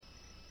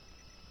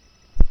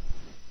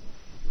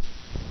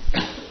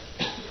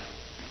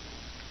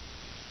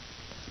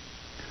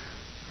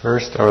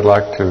First, I would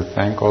like to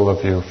thank all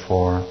of you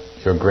for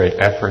your great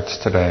efforts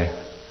today.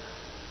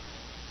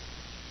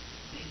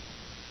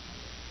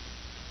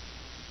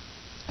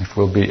 If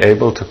we'll be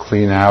able to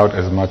clean out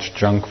as much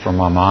junk from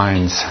our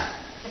minds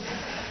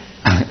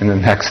in the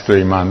next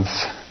 3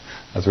 months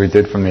as we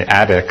did from the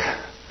attic,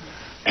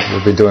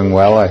 we'll be doing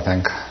well, I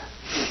think.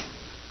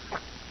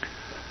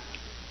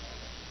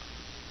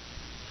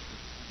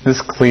 This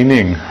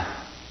cleaning is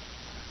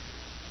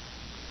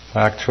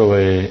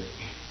actually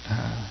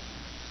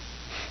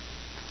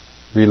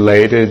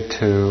related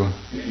to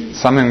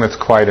something that's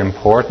quite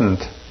important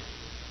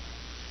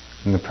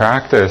in the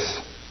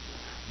practice.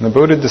 And the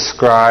Buddha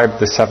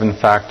described the 7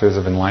 factors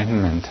of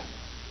enlightenment,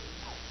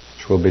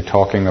 which we'll be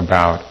talking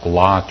about a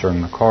lot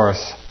during the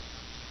course.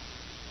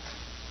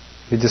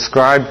 He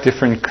described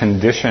different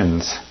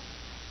conditions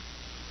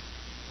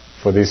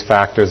for these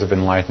factors of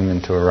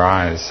enlightenment to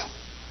arise.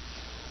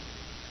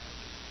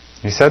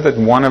 He said that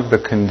one of the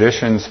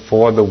conditions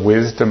for the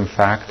wisdom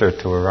factor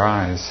to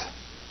arise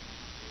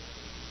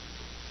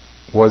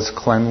was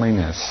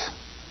cleanliness.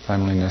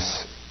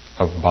 Cleanliness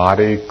of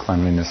body,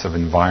 cleanliness of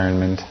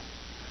environment.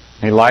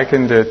 And he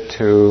likened it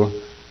to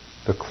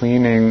the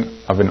cleaning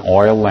of an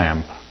oil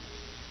lamp.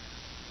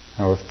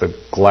 Now, if the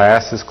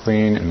glass is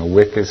clean and the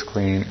wick is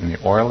clean and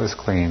the oil is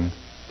clean,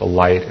 the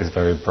light is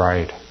very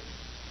bright.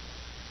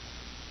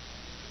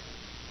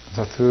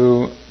 So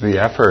through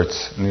the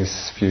efforts in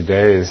these few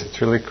days,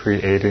 it's really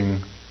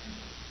creating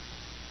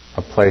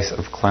a place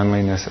of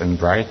cleanliness and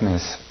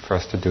brightness for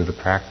us to do the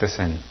practice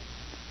in.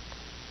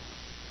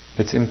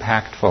 It's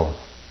impactful.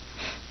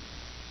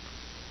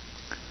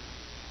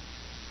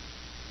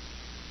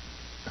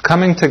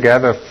 Coming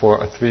together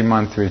for a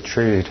 3-month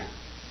retreat,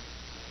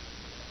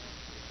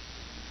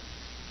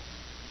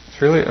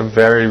 it's really a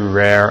very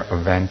rare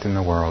event in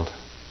the world.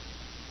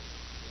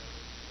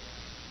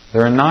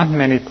 There are not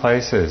many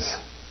places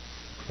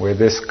where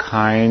this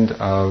kind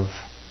of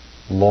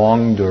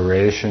long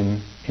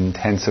duration,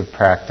 intensive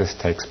practice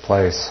takes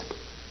place.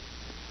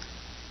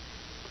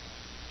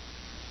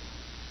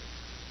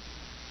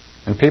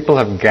 And people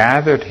have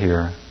gathered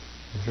here.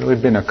 There's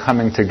really been a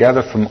coming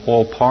together from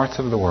all parts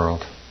of the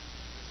world.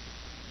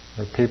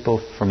 There are people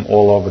from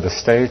all over the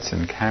States,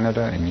 in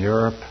Canada, in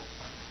Europe,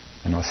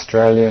 in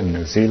Australia, in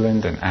New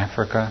Zealand, in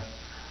Africa.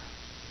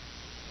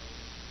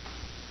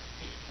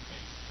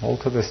 All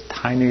to this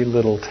tiny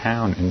little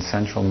town in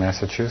central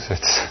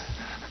Massachusetts.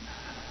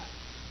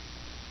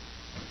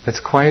 It's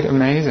quite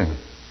amazing.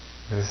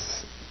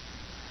 There's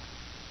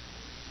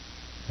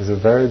a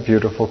very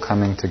beautiful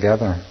coming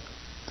together.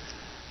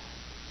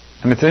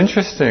 And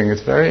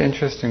it's very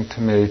interesting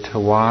to me to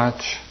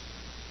watch,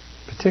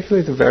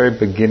 particularly the very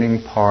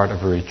beginning part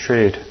of a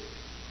retreat.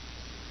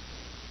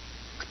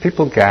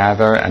 People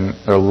gather, and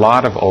there are a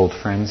lot of old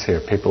friends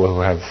here, people who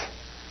have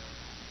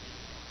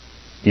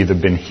either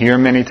been here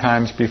many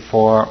times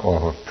before or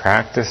who have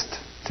practiced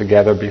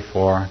together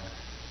before.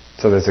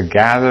 So there's a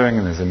gathering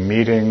and there's a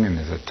meeting and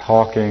there's a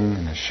talking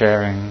and a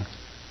sharing.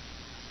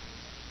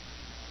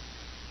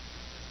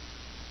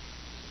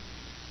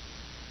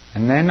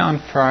 And then on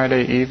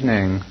Friday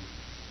evening,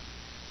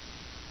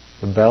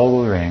 the bell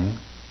will ring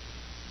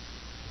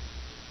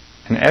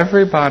and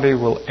everybody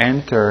will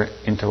enter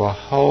into a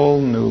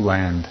whole new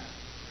land.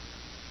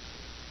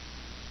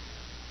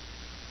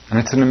 And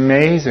it's an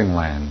amazing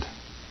land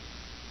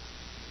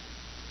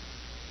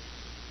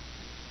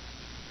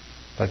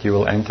that you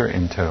will enter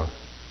into.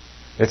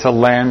 It's a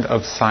land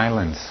of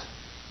silence.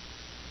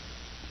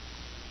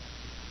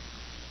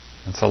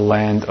 It's a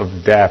land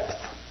of depth.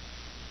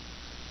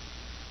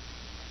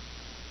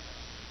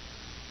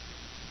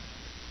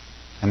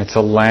 And it's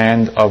a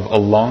land of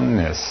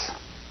aloneness.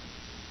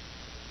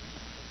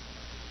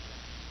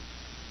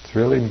 It's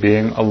really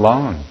being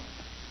alone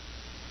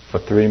for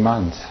 3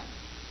 months.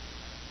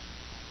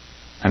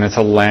 And it's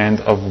a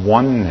land of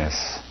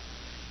oneness.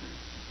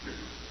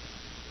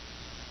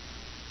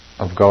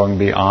 Of going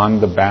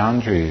beyond the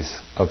boundaries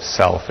of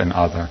self and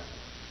other.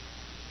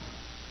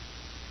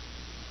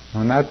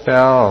 When that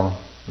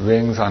bell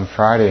rings on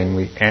Friday and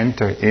we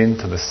enter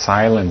into the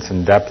silence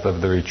and depth of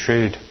the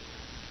retreat,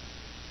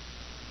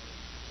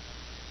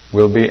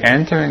 we'll be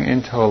entering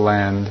into a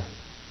land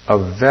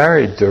of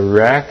very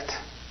direct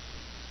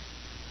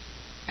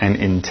and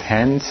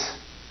intense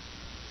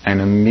and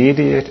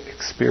immediate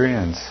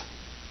experience,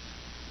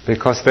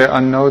 because there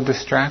are no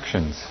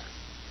distractions.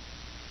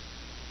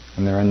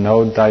 And there are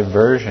no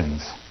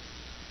diversions.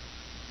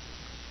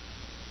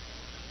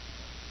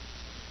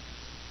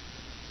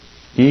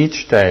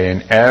 Each day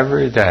and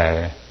every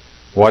day,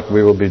 what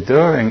we will be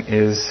doing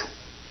is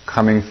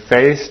coming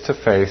face to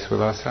face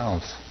with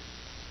ourselves.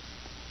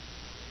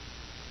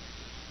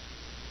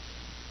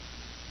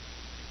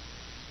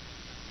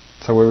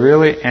 So we're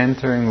really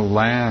entering the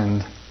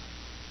land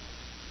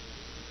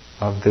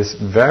of this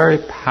very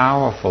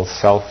powerful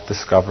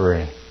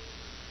self-discovery.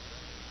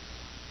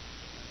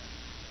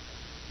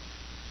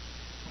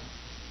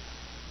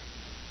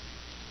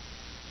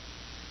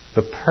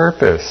 The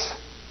purpose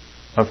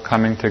of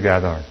coming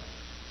together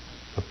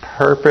The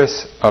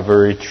purpose of a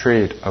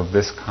retreat of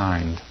this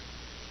kind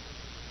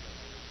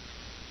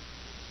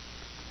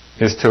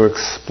is to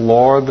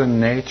explore the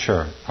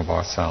nature of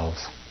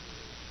ourselves,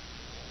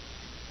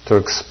 to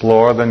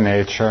explore the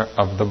nature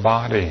of the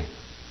body.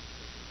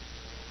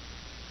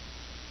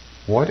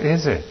 What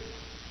is it?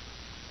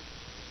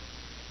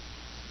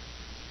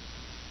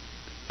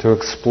 To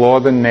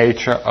explore the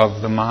nature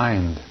of the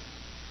mind.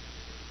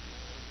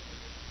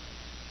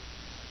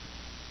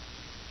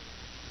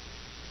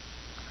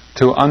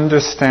 To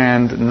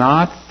understand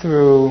not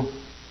through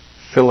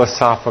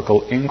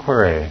philosophical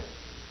inquiry,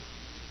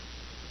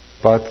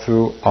 but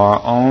through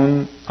our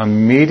own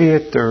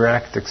immediate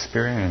direct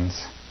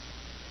experience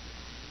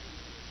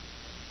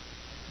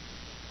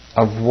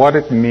of what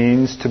it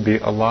means to be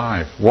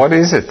alive. What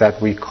is it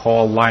that we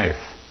call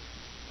life?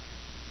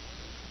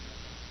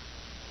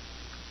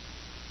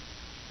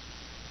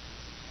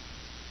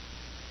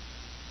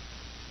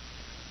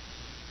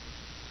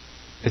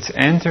 It's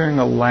entering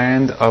a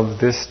land of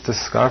this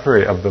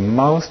discovery of the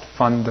most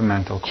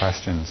fundamental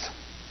questions.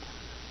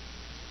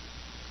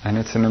 And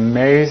it's an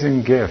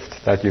amazing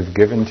gift that you've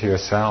given to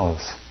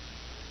yourselves,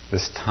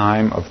 this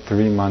time of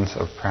 3 months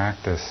of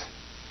practice,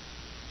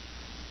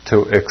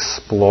 to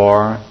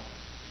explore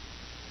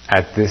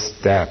at this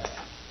depth.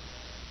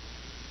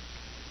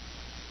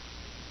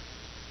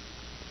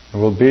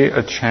 There will be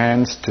a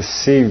chance to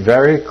see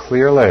very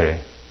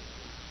clearly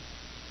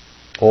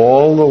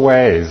all the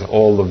ways,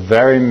 all the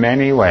very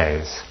many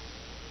ways,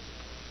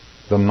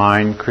 the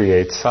mind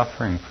creates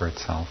suffering for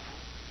itself.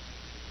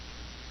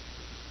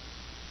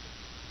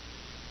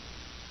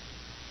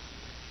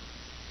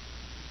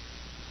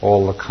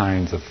 All the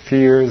kinds of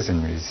fears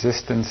and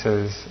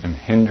resistances and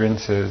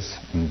hindrances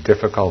and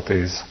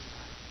difficulties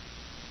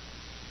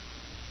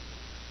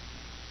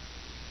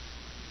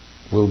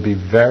will be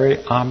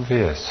very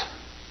obvious.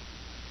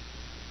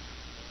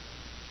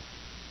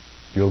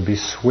 You'll be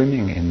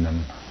swimming in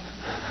them.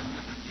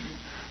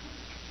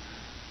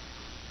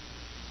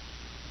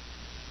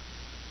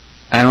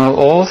 And it will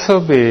also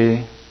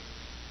be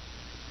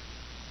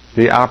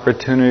the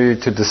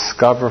opportunity to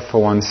discover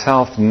for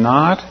oneself,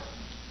 not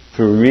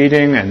through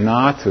reading and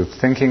not through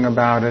thinking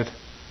about it,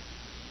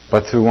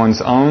 but through one's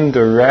own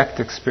direct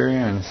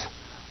experience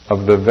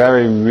of the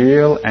very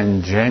real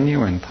and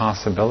genuine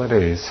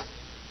possibilities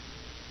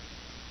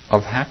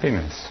of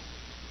happiness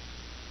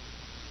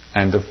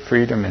and of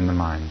freedom in the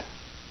mind.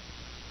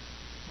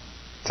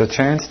 It's a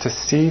chance to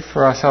see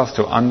for ourselves,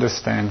 to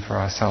understand for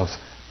ourselves,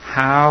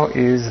 how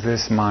is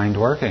this mind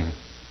working?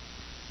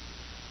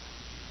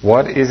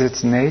 What is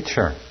its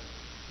nature?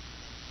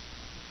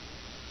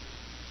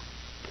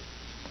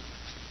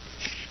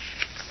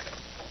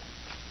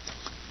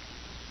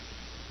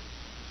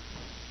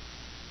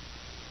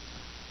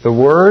 The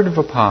word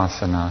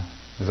vipassana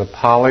is a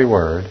Pali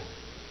word.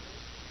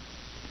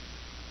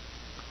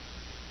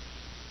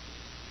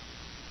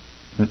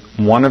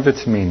 One of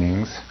its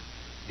meanings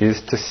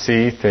is to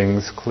see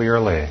things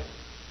clearly.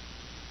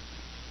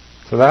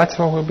 So that's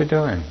what we'll be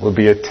doing. We'll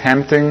be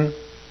attempting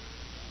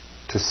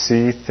to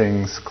see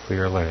things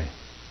clearly.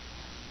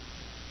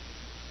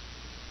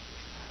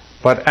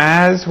 But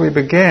as we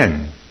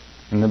begin,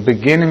 in the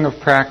beginning of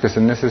practice,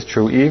 and this is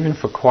true even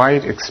for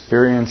quite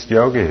experienced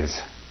yogis,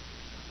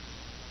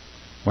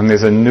 when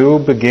there's a new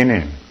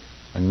beginning,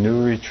 a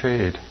new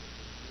retreat,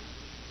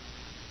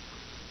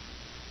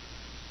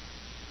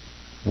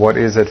 what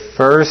is at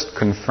first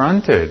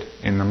confronted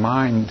in the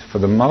mind, for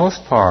the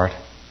most part,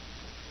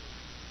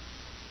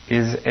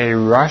 is a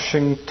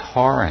rushing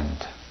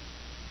torrent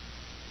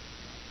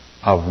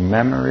of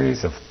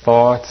memories, of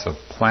thoughts, of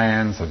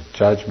plans, of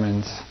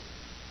judgments,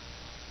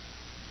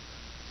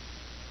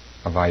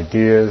 of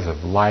ideas,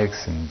 of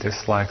likes and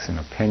dislikes and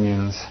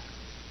opinions.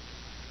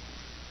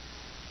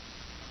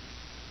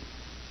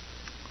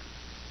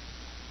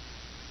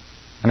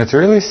 And it's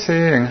really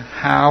seeing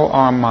how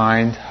our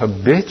mind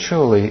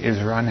habitually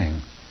is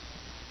running.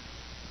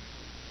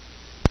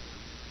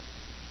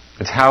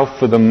 It's how,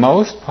 for the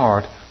most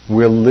part,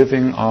 we're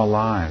living our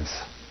lives,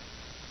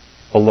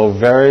 although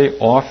very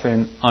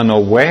often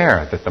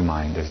unaware that the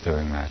mind is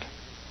doing that.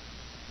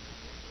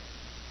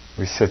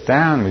 We sit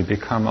down, we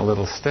become a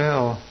little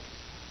still,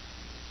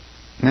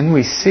 and then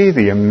we see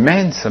the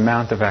immense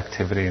amount of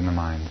activity in the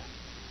mind.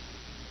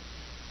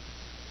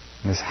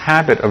 And this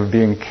habit of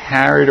being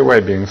carried away,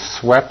 being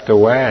swept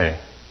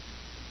away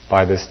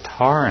by this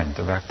torrent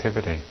of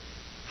activity.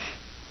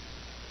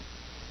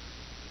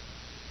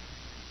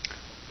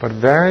 But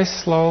very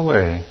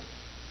slowly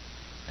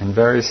and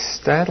very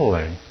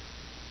steadily,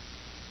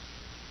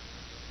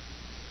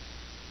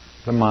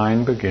 the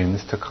mind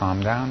begins to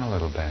calm down a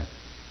little bit.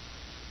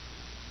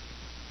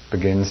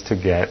 Begins to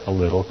get a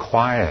little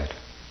quiet,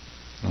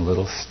 a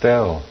little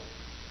still.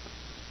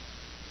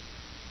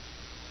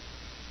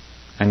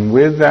 And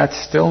with that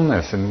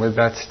stillness and with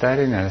that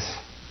steadiness,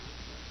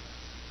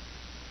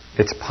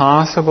 it's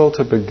possible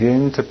to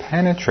begin to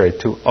penetrate,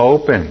 to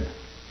open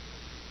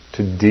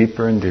to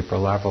deeper and deeper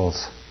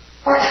levels.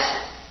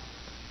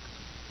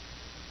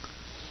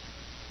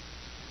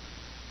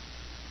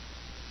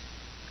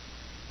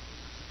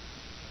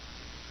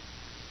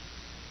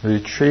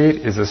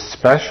 Retreat is a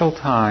special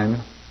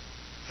time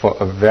for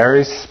a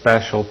very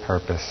special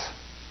purpose,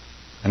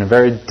 and a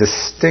very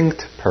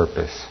distinct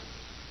purpose.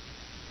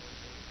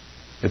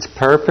 Its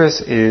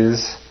purpose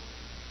is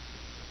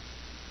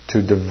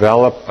to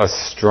develop a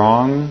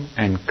strong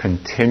and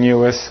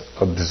continuous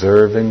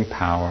observing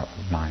power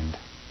of mind.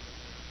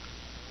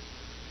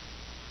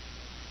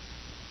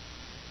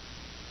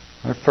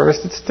 At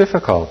first it's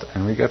difficult,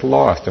 and we get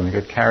lost, and we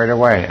get carried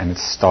away, and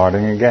it's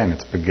starting again,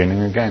 it's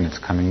beginning again, it's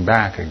coming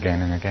back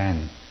again and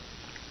again.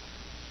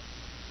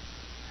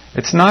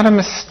 It's not a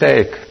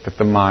mistake that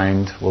the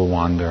mind will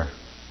wander.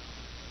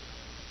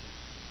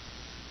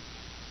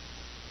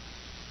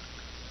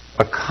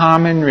 A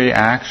common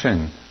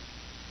reaction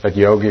that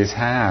yogis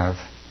have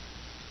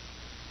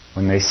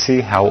when they see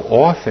how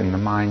often the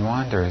mind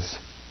wanders,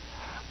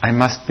 I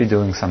must be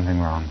doing something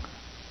wrong.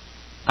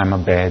 I'm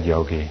a bad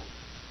yogi.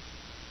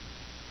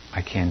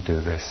 I can't do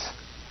this.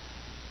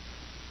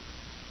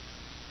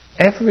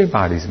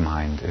 Everybody's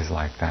mind is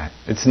like that.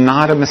 It's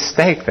not a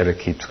mistake that it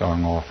keeps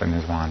going off and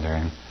is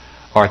wandering.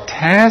 Our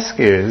task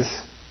is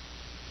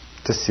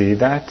to see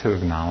that, to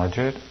acknowledge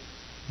it,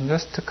 and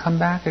just to come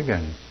back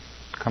again.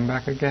 Come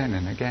back again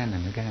and again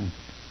and again.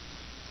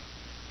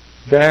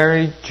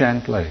 Very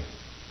gently.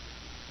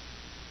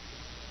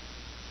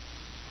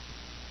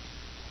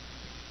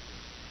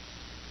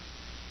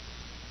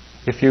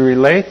 If you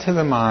relate to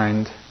the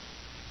mind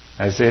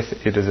as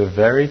if it is a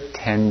very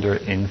tender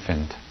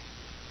infant,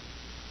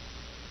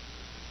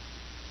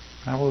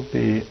 that will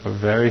be a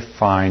very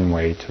fine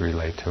way to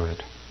relate to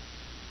it.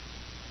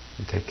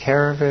 You take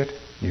care of it,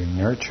 you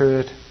nurture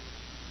it,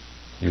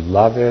 you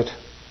love it,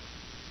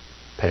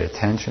 pay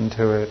attention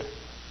to it,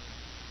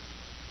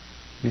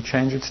 you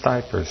change its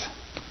diapers.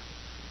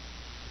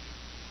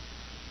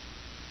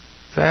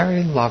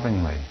 Very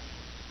lovingly.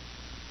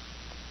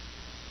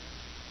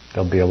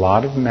 There'll be a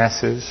lot of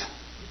messes.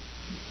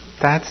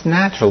 That's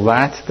natural.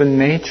 That's the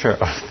nature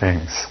of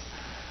things.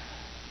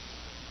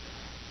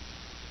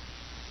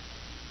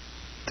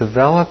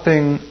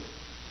 Developing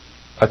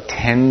a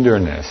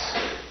tenderness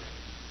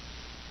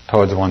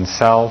towards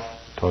oneself,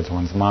 towards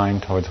one's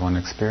mind, towards one's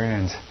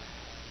experience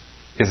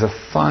is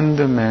a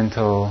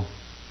fundamental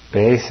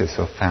basis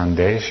or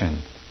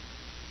foundation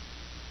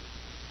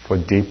for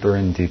deeper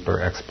and deeper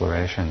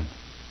exploration.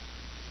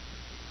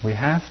 We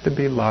have to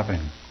be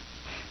loving.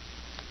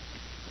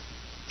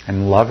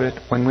 And love it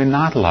when we're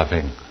not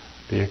loving.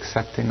 Be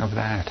accepting of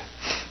that.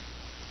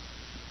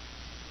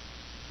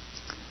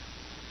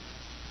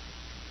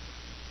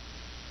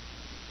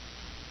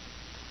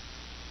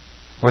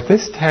 What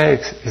this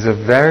takes is a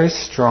very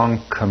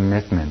strong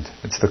commitment.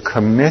 It's the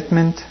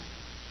commitment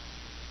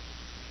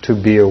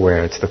to be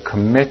aware. It's the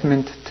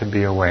commitment to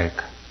be awake.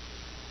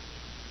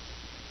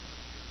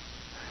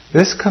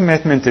 This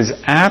commitment is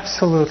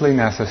absolutely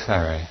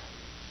necessary.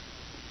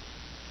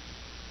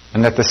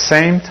 And at the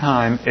same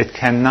time, it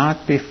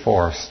cannot be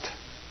forced.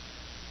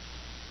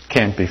 It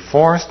can't be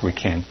forced, we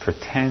can't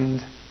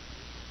pretend.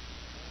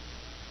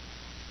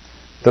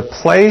 The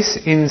place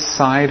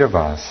inside of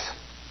us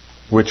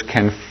which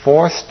can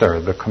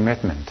foster the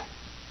commitment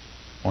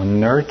or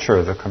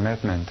nurture the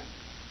commitment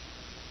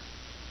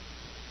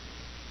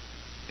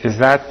is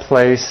that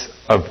place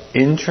of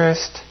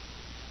interest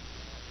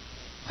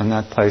and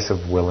that place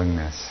of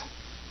willingness.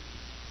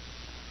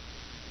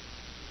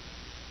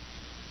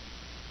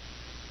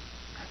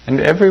 And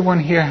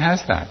everyone here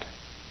has that,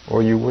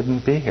 or you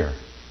wouldn't be here.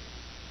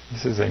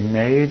 This is a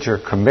major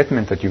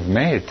commitment that you've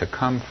made to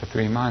come for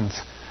 3 months.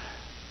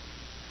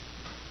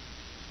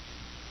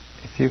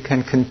 If you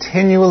can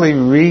continually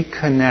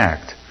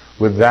reconnect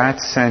with that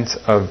sense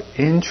of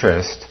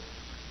interest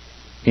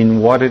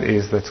in what it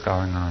is that's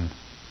going on.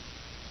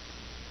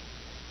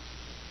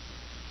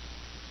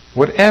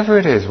 Whatever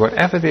it is,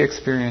 whatever the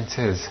experience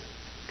is,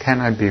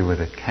 can I be with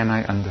it? Can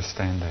I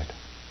understand it?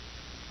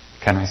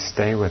 Can I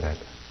stay with it?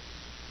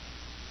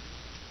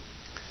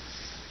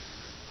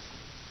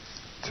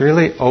 It's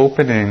really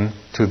opening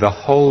to the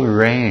whole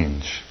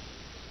range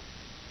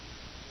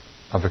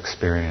of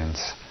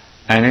experience.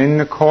 And in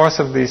the course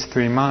of these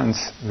 3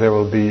 months, there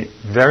will be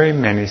very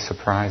many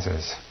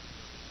surprises.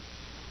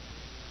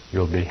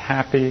 You'll be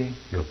happy,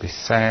 you'll be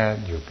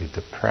sad, you'll be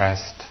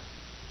depressed,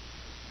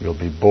 you'll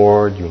be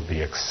bored, you'll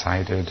be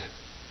excited.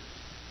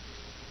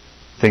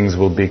 Things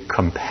will be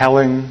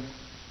compelling,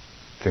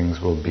 things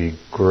will be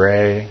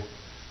gray.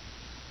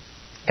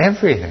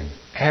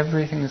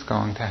 Everything is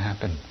going to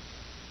happen.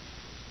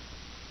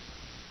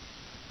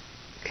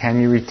 Can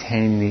you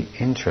retain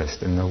the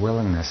interest and the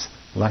willingness?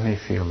 Let me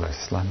feel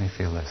this, let me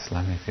feel this,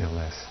 let me feel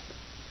this.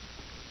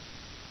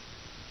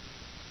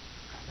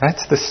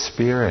 That's the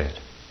spirit,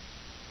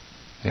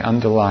 the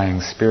underlying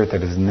spirit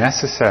that is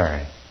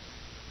necessary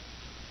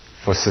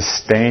for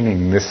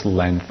sustaining this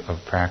length of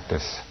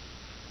practice.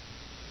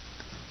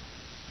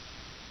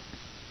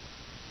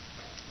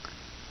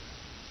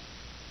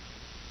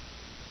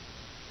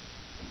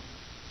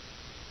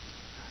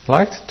 I'd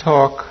like to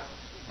talk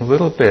a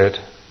little bit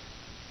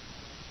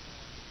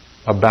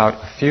about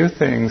a few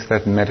things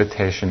that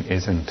meditation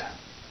isn't.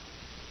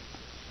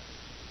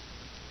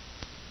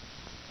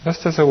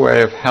 just as a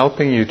way of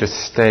helping you to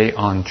stay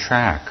on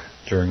track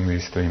during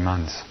these 3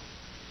 months.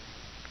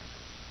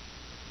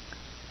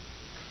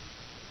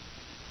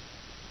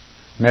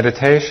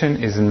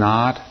 Meditation is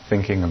not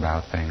thinking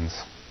about things.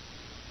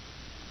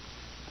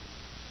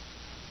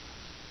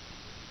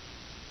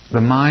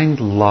 The mind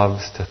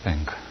loves to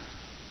think.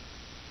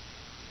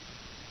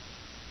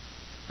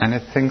 And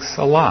it thinks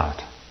a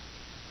lot.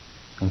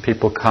 And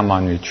people come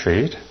on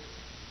retreat,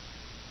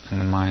 and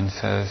the mind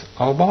says,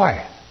 oh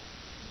boy,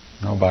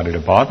 nobody to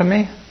bother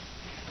me.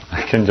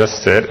 I can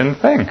just sit and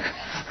think.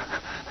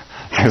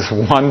 This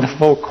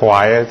wonderful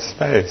quiet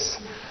space.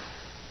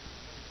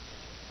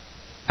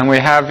 And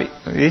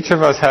each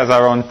of us has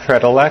our own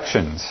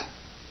predilections.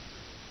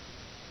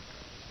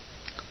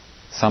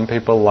 Some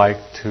people like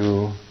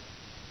to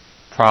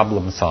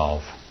problem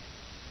solve.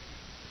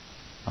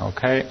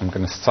 Okay, I'm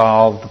going to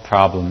solve the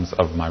problems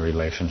of my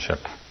relationship.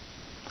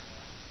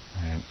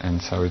 Right?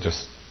 And so we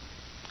just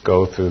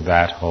go through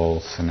that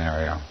whole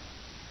scenario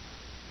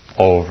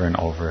over and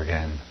over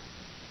again.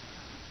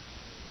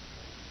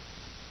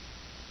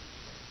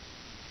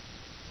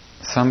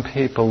 Some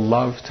people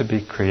love to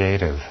be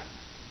creative.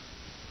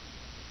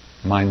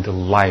 Mind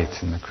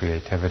delights in the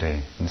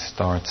creativity and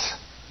starts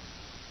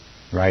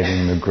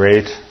writing the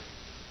great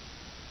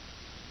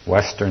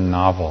Western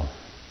novel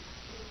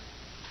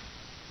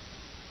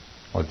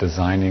or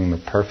designing the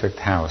perfect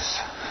house.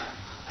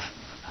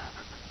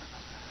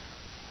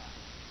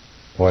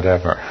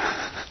 Whatever.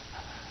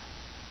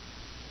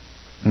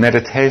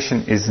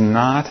 Meditation is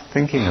not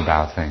thinking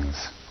about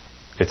things.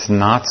 It's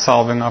not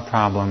solving our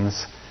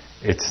problems.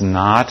 It's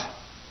not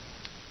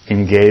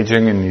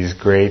engaging in these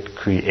great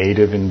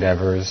creative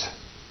endeavors.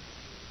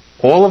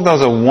 All of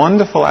those are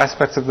wonderful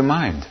aspects of the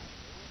mind.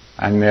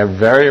 And they're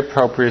very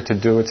appropriate to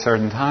do at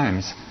certain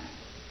times.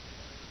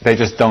 They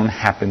just don't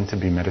happen to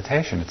be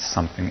meditation. It's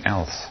something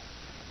else.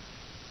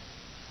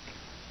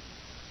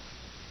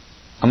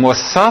 A more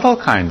subtle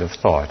kind of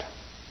thought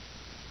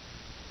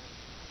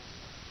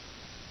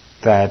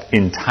that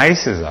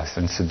entices us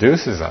and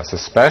seduces us,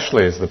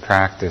 especially as the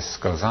practice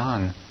goes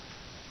on,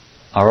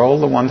 are all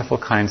the wonderful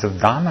kinds of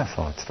Dhamma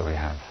thoughts that we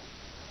have.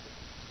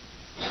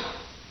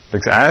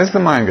 Because as the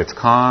mind gets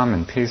calm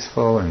and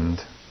peaceful and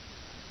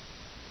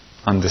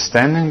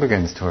understanding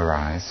begins to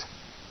arise,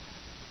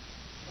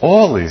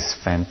 all these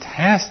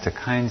fantastic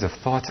kinds of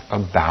thoughts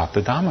about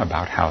the Dhamma,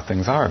 about how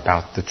things are,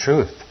 about the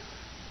truth.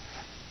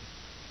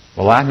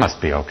 Well, that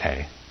must be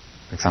okay,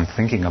 because I'm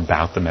thinking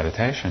about the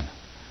meditation.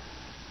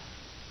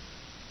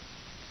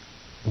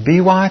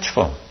 Be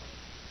watchful.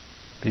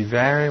 Be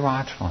very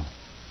watchful.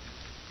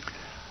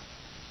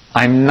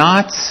 I'm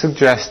not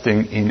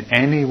suggesting in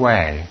any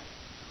way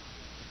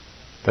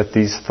that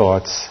these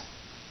thoughts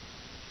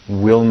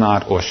will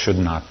not or should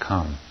not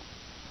come.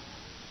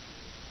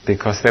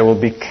 Because there will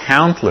be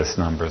countless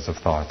numbers of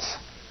thoughts.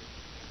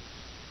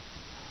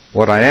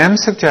 What I am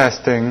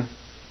suggesting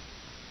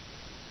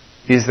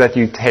is that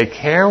you take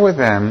care with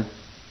them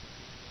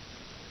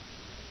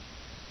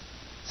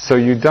so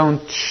you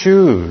don't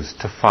choose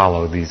to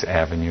follow these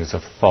avenues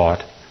of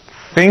thought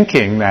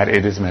thinking that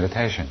it is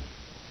meditation.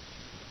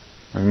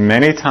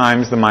 Many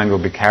times the mind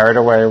will be carried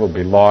away, will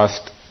be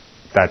lost.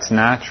 That's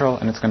natural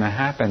and it's going to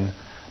happen.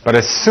 But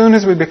as soon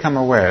as we become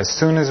aware, as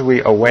soon as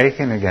we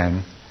awaken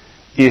again,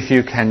 if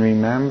you can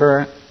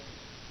remember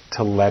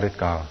to let it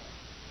go,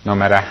 no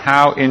matter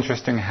how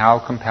interesting, how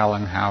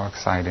compelling, how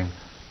exciting,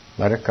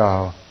 let it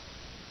go.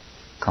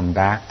 Come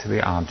back to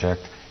the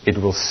object.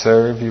 It will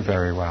serve you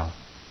very well.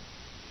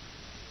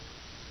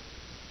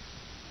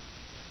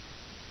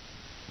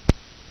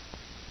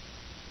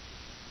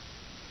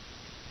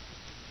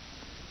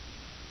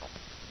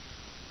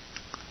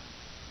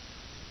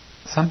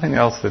 Something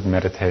else that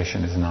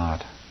meditation is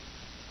not.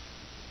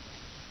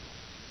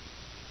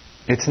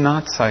 It's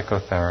not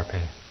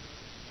psychotherapy.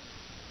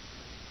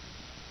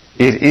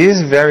 It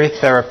is very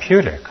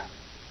therapeutic.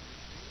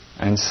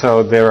 And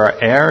so there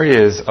are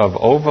areas of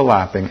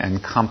overlapping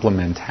and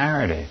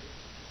complementarity.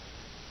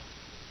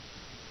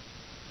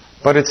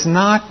 But it's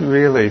not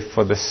really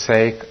for the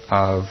sake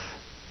of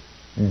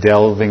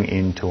delving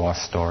into our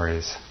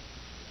stories.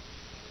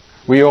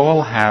 We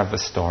all have a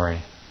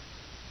story.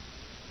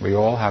 We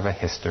all have a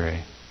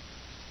history.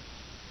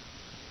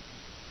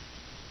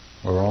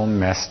 We're all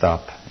messed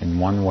up in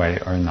one way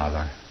or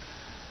another.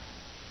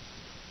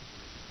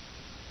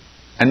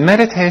 And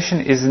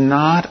meditation is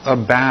not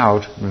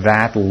about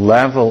that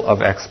level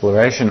of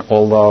exploration,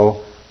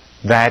 although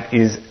that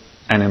is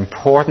an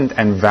important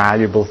and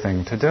valuable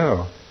thing to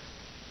do.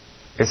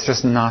 It's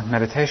just not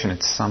meditation,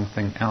 it's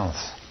something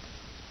else.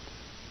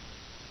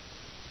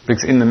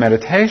 Because in the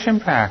meditation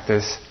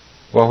practice,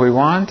 what we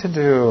want to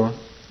do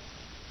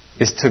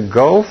is to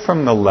go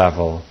from the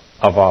level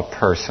of our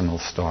personal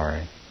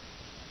story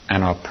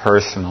and our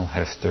personal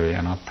history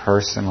and our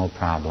personal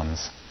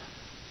problems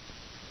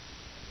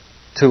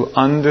to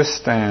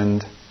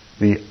understand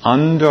the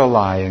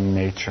underlying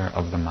nature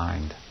of the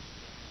mind.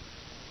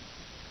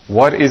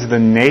 What is the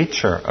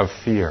nature of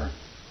fear?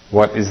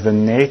 What is the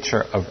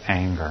nature of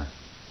anger?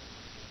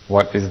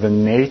 What is the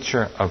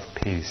nature of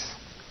peace?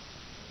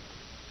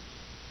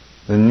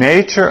 The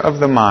nature of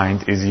the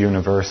mind is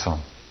universal.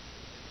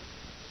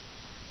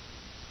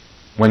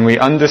 When we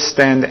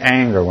understand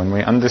anger, when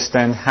we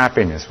understand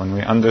happiness, when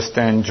we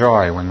understand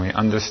joy, when we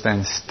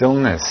understand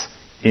stillness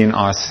in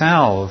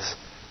ourselves,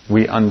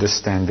 we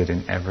understand it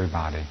in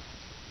everybody.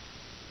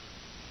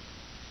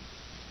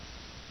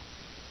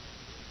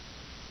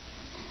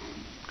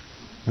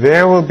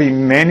 There will be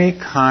many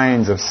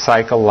kinds of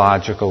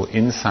psychological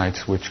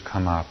insights which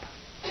come up.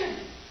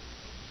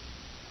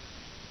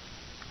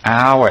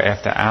 Hour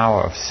after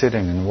hour of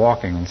sitting and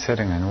walking and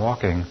sitting and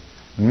walking,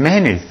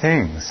 many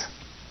things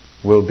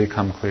will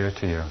become clear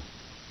to you.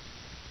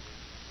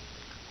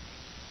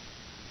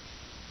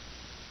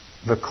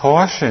 The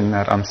caution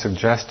that I'm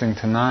suggesting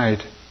tonight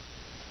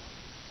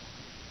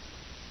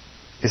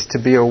is to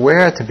be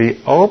aware, to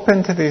be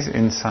open to these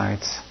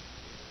insights,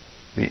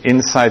 the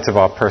insights of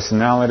our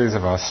personalities,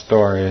 of our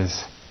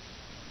stories,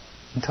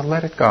 and to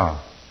let it go.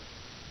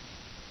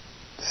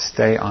 To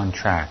stay on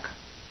track.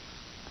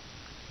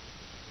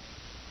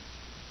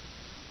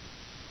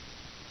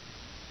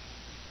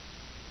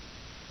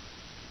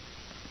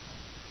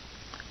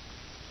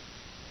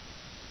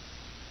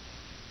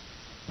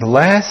 The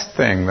last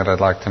thing that I'd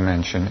like to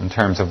mention in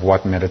terms of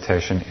what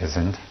meditation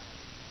isn't,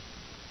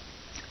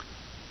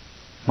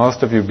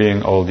 most of you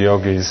being old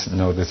yogis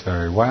know this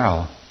very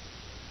well,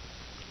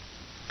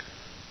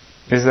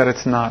 is that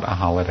it's not a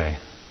holiday.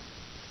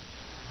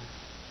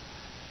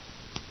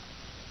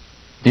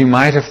 You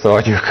might have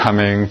thought you're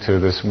coming to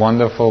this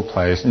wonderful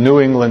place, New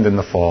England in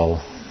the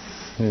fall.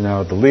 You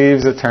know, the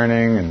leaves are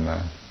turning and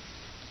the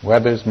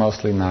weather's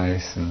mostly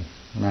nice and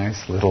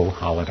nice little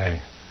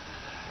holiday.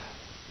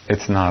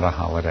 It's not a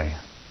holiday.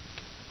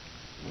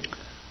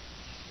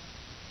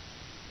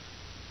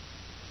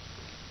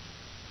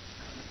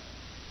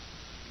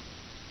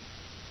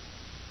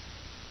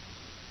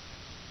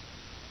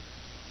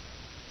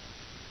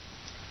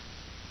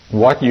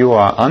 What you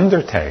are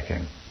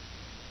undertaking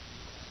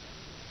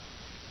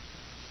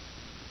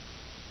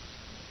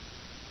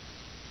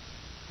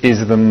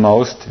is the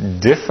most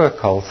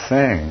difficult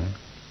thing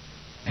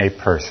a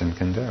person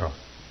can do.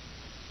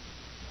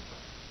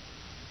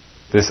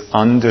 This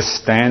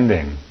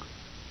understanding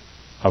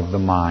of the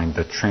mind,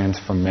 the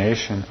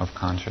transformation of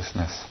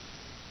consciousness,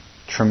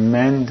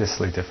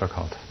 tremendously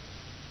difficult.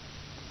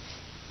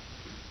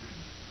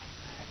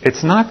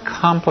 It's not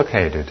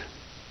complicated.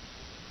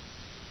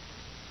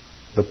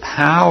 The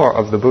power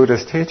of the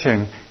Buddha's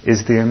teaching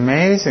is the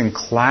amazing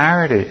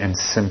clarity and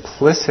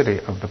simplicity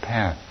of the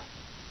path.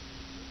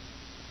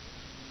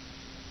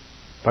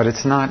 But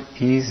it's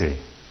not easy.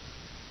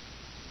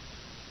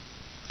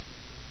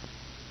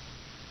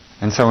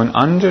 And so in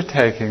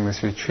undertaking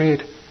this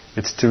retreat,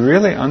 it's to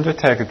really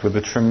undertake it with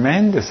a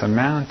tremendous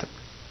amount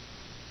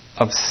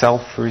of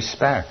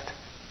self-respect.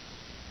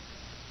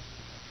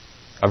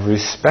 Of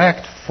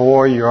respect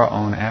for your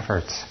own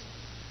efforts.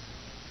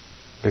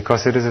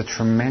 Because it is a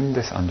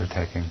tremendous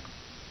undertaking.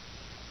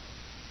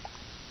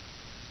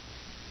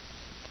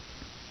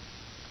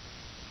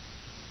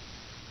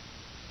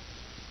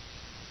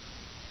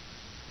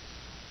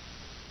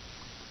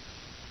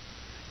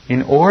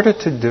 In order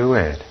to do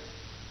it,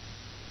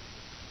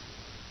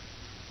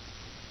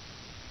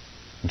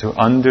 to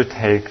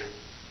undertake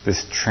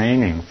this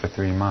training for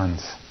 3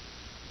 months,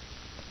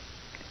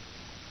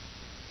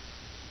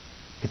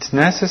 it's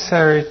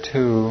necessary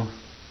to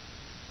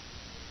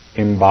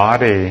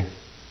embody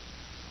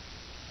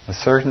a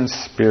certain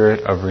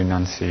spirit of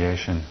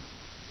renunciation.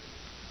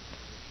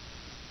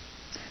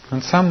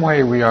 In some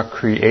way we are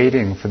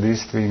creating for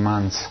these 3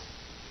 months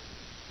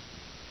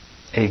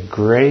a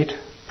great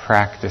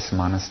practice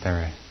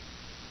monastery.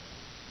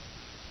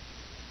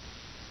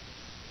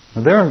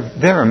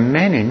 There are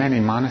many, many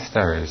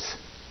monasteries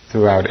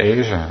throughout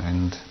Asia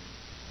and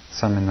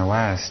some in the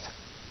West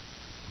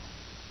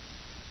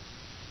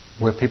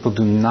where people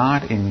do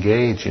not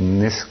engage in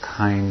this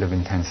kind of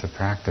intensive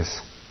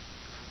practice.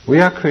 We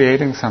are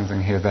creating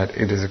something here that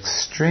it is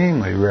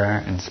extremely rare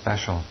and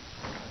special.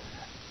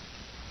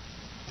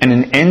 And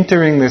in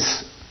entering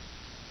this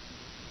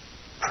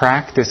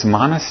practice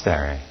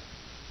monastery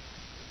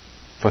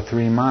for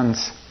 3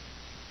 months,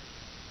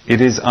 it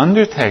is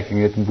undertaking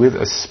it with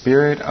a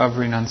spirit of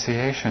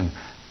renunciation.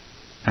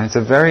 And it's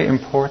a very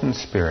important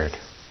spirit.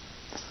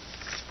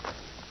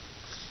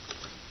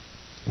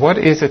 What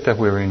is it that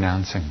we're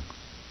renouncing?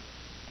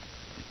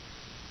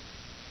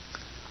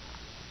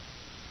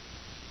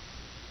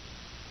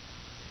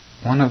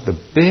 One of the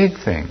big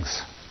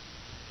things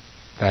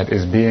that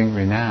is being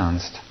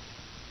renounced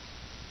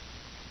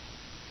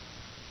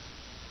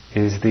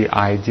is the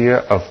idea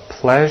of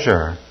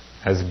pleasure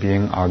as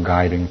being our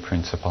guiding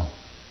principle.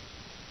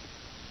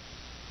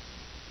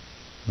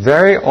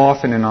 Very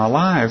often in our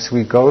lives,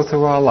 we go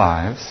through our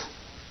lives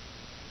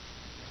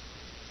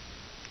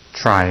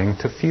trying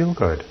to feel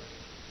good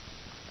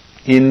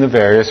in the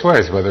various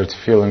ways, whether it's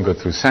feeling good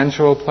through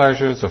sensual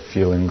pleasures or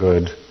feeling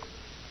good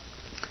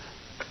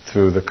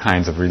through the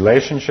kinds of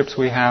relationships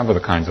we have or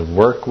the kinds of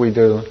work we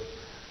do.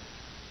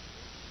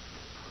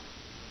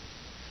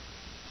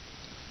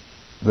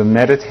 the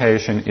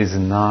meditation is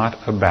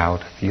not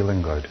about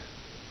feeling good.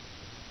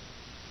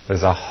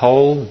 There's a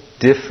whole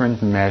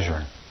different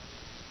measure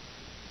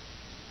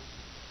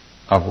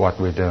of what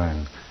we're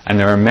doing. And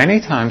there are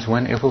many times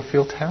when it will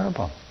feel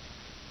terrible.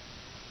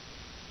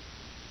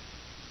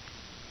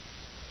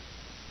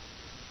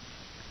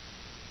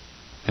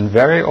 And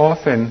very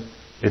often,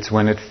 it's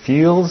when it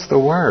feels the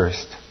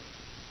worst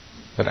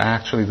that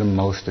actually the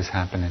most is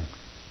happening.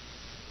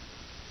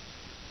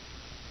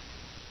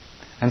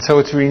 And so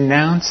it's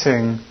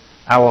renouncing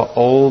our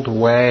old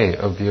way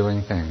of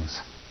viewing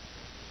things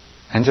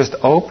and just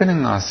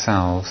opening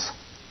ourselves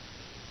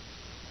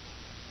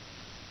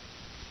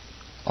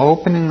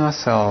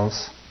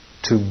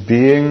to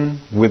being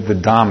with the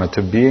Dhamma,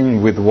 to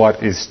being with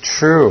what is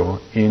true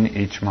in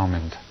each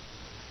moment.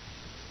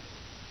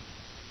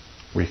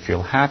 We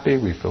feel happy,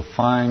 we feel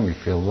fine, we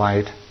feel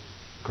light.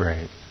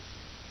 Great.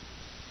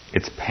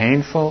 It's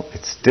painful,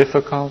 it's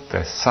difficult,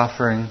 there's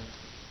suffering.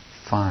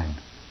 Fine.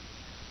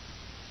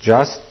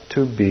 Just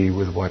to be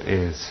with what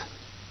is.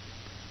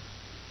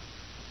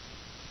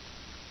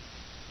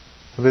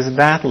 So there's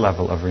that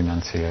level of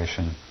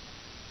renunciation.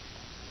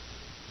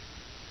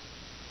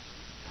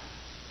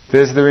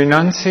 There's the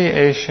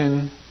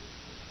renunciation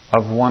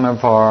of one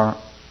of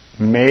our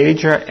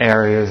major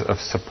areas of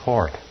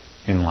support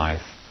in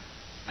life.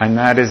 And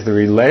that is the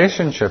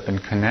relationship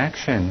and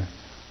connection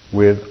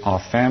with our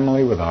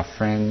family, with our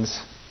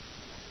friends.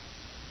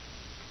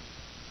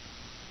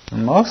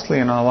 And mostly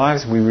in our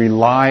lives, we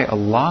rely a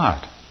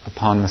lot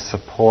upon the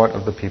support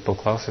of the people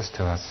closest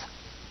to us.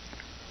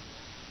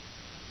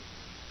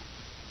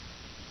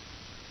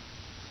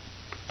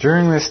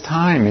 During this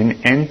time,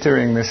 in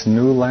entering this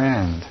new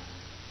land,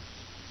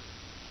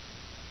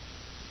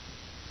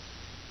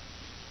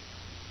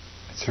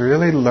 it's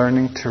really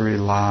learning to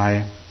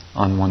rely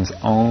on one's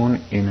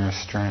own inner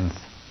strength,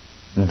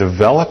 and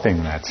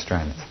developing that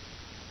strength,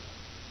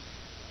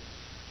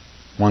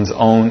 one's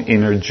own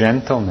inner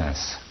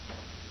gentleness,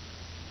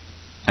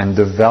 and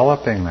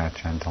developing that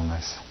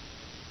gentleness.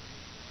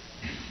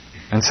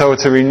 And so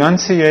it's a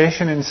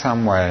renunciation in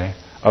some way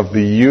of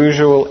the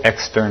usual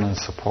external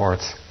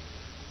supports.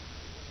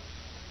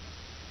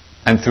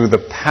 And through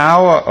the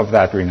power of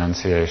that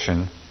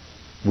renunciation,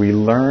 we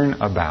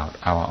learn about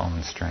our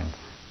own strength.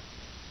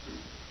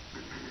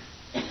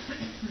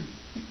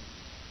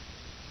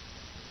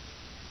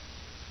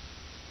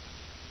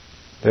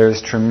 There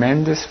is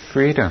tremendous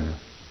freedom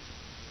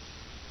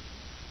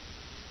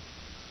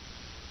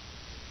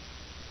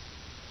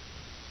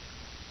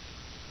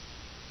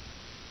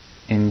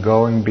in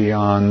going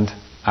beyond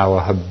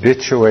our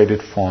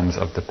habituated forms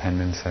of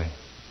dependency.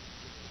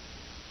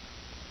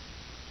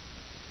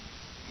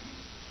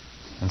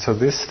 And so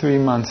this 3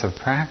 months of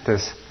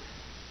practice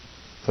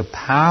is a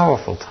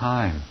powerful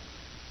time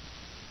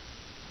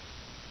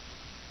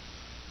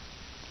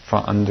for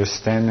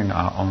understanding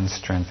our own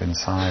strength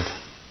inside.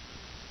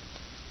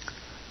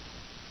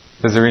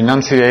 There's a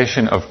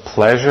renunciation of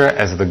pleasure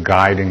as the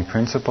guiding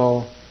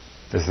principle.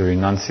 There's the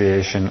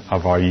renunciation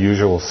of our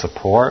usual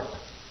support,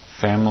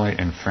 family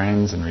and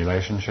friends and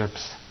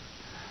relationships.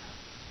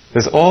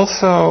 There's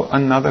also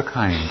another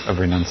kind of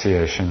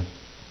renunciation,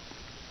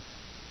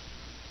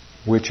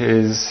 which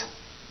is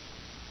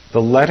the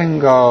letting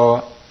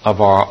go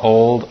of our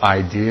old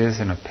ideas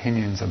and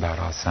opinions about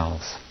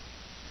ourselves.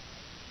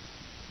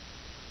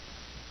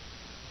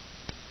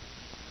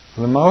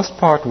 For the most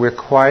part, we're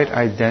quite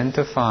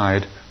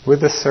identified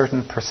with a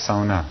certain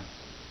persona.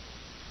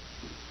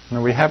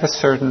 We have a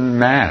certain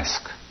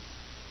mask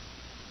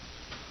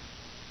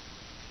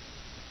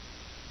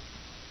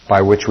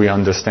by which we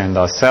understand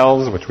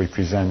ourselves, which we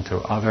present to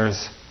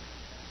others.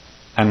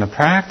 And the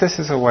practice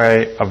is a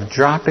way of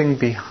dropping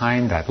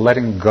behind that,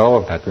 letting go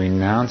of that,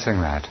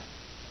 renouncing that,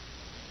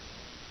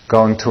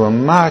 going to a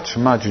much,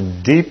 much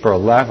deeper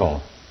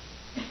level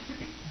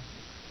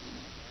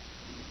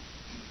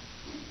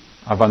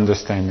of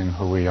understanding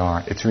who we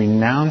are. It's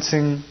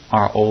renouncing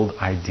our old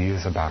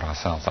ideas about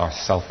ourselves, our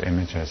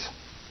self-images.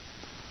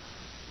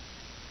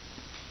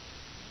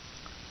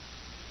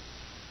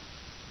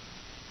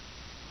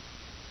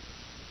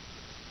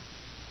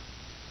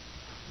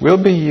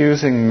 We'll be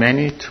using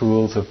many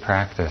tools of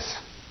practice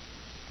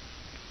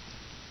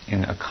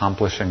in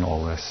accomplishing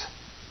all this.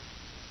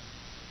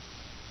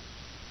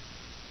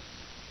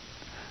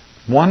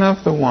 One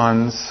of the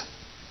ones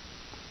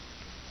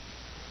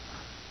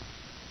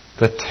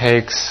that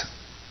takes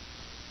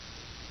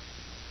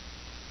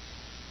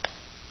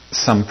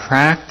some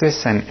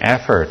practice and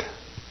effort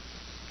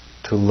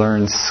to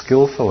learn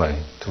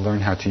skillfully, to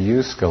learn how to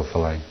use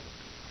skillfully,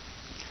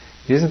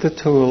 is the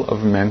tool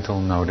of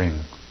mental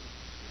noting.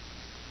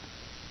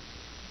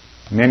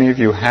 Many of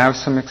you have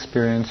some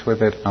experience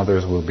with it,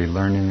 others will be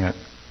learning it.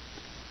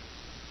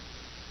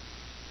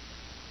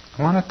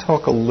 I want to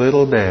talk a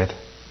little bit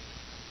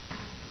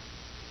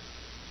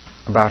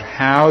about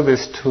how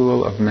this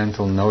tool of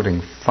mental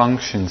noting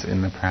functions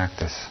in the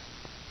practice.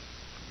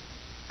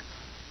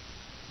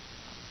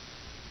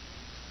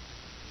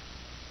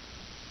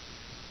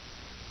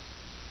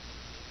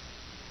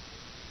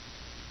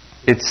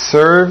 It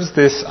serves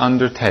this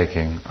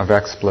undertaking of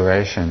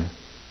exploration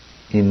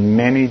in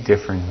many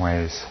different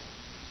ways.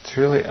 It's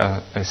really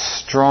a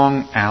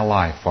strong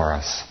ally for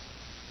us.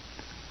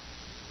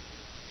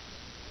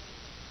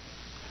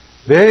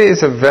 There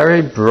is a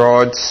very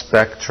broad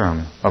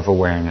spectrum of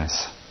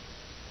awareness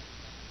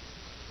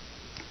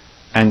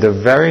and a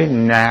very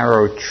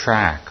narrow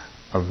track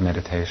of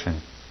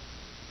meditation.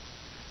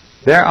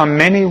 There are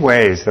many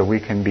ways that we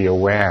can be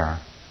aware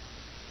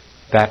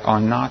that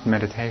are not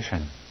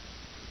meditation.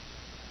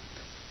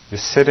 You're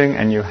sitting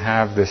and you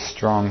have this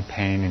strong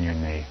pain in your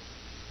knee.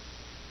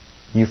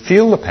 You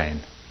feel the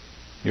pain.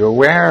 You're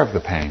aware of the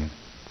pain.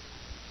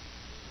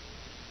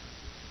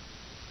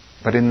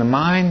 But in the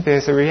mind,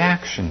 there's a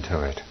reaction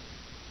to it.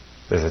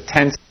 There's a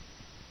tense.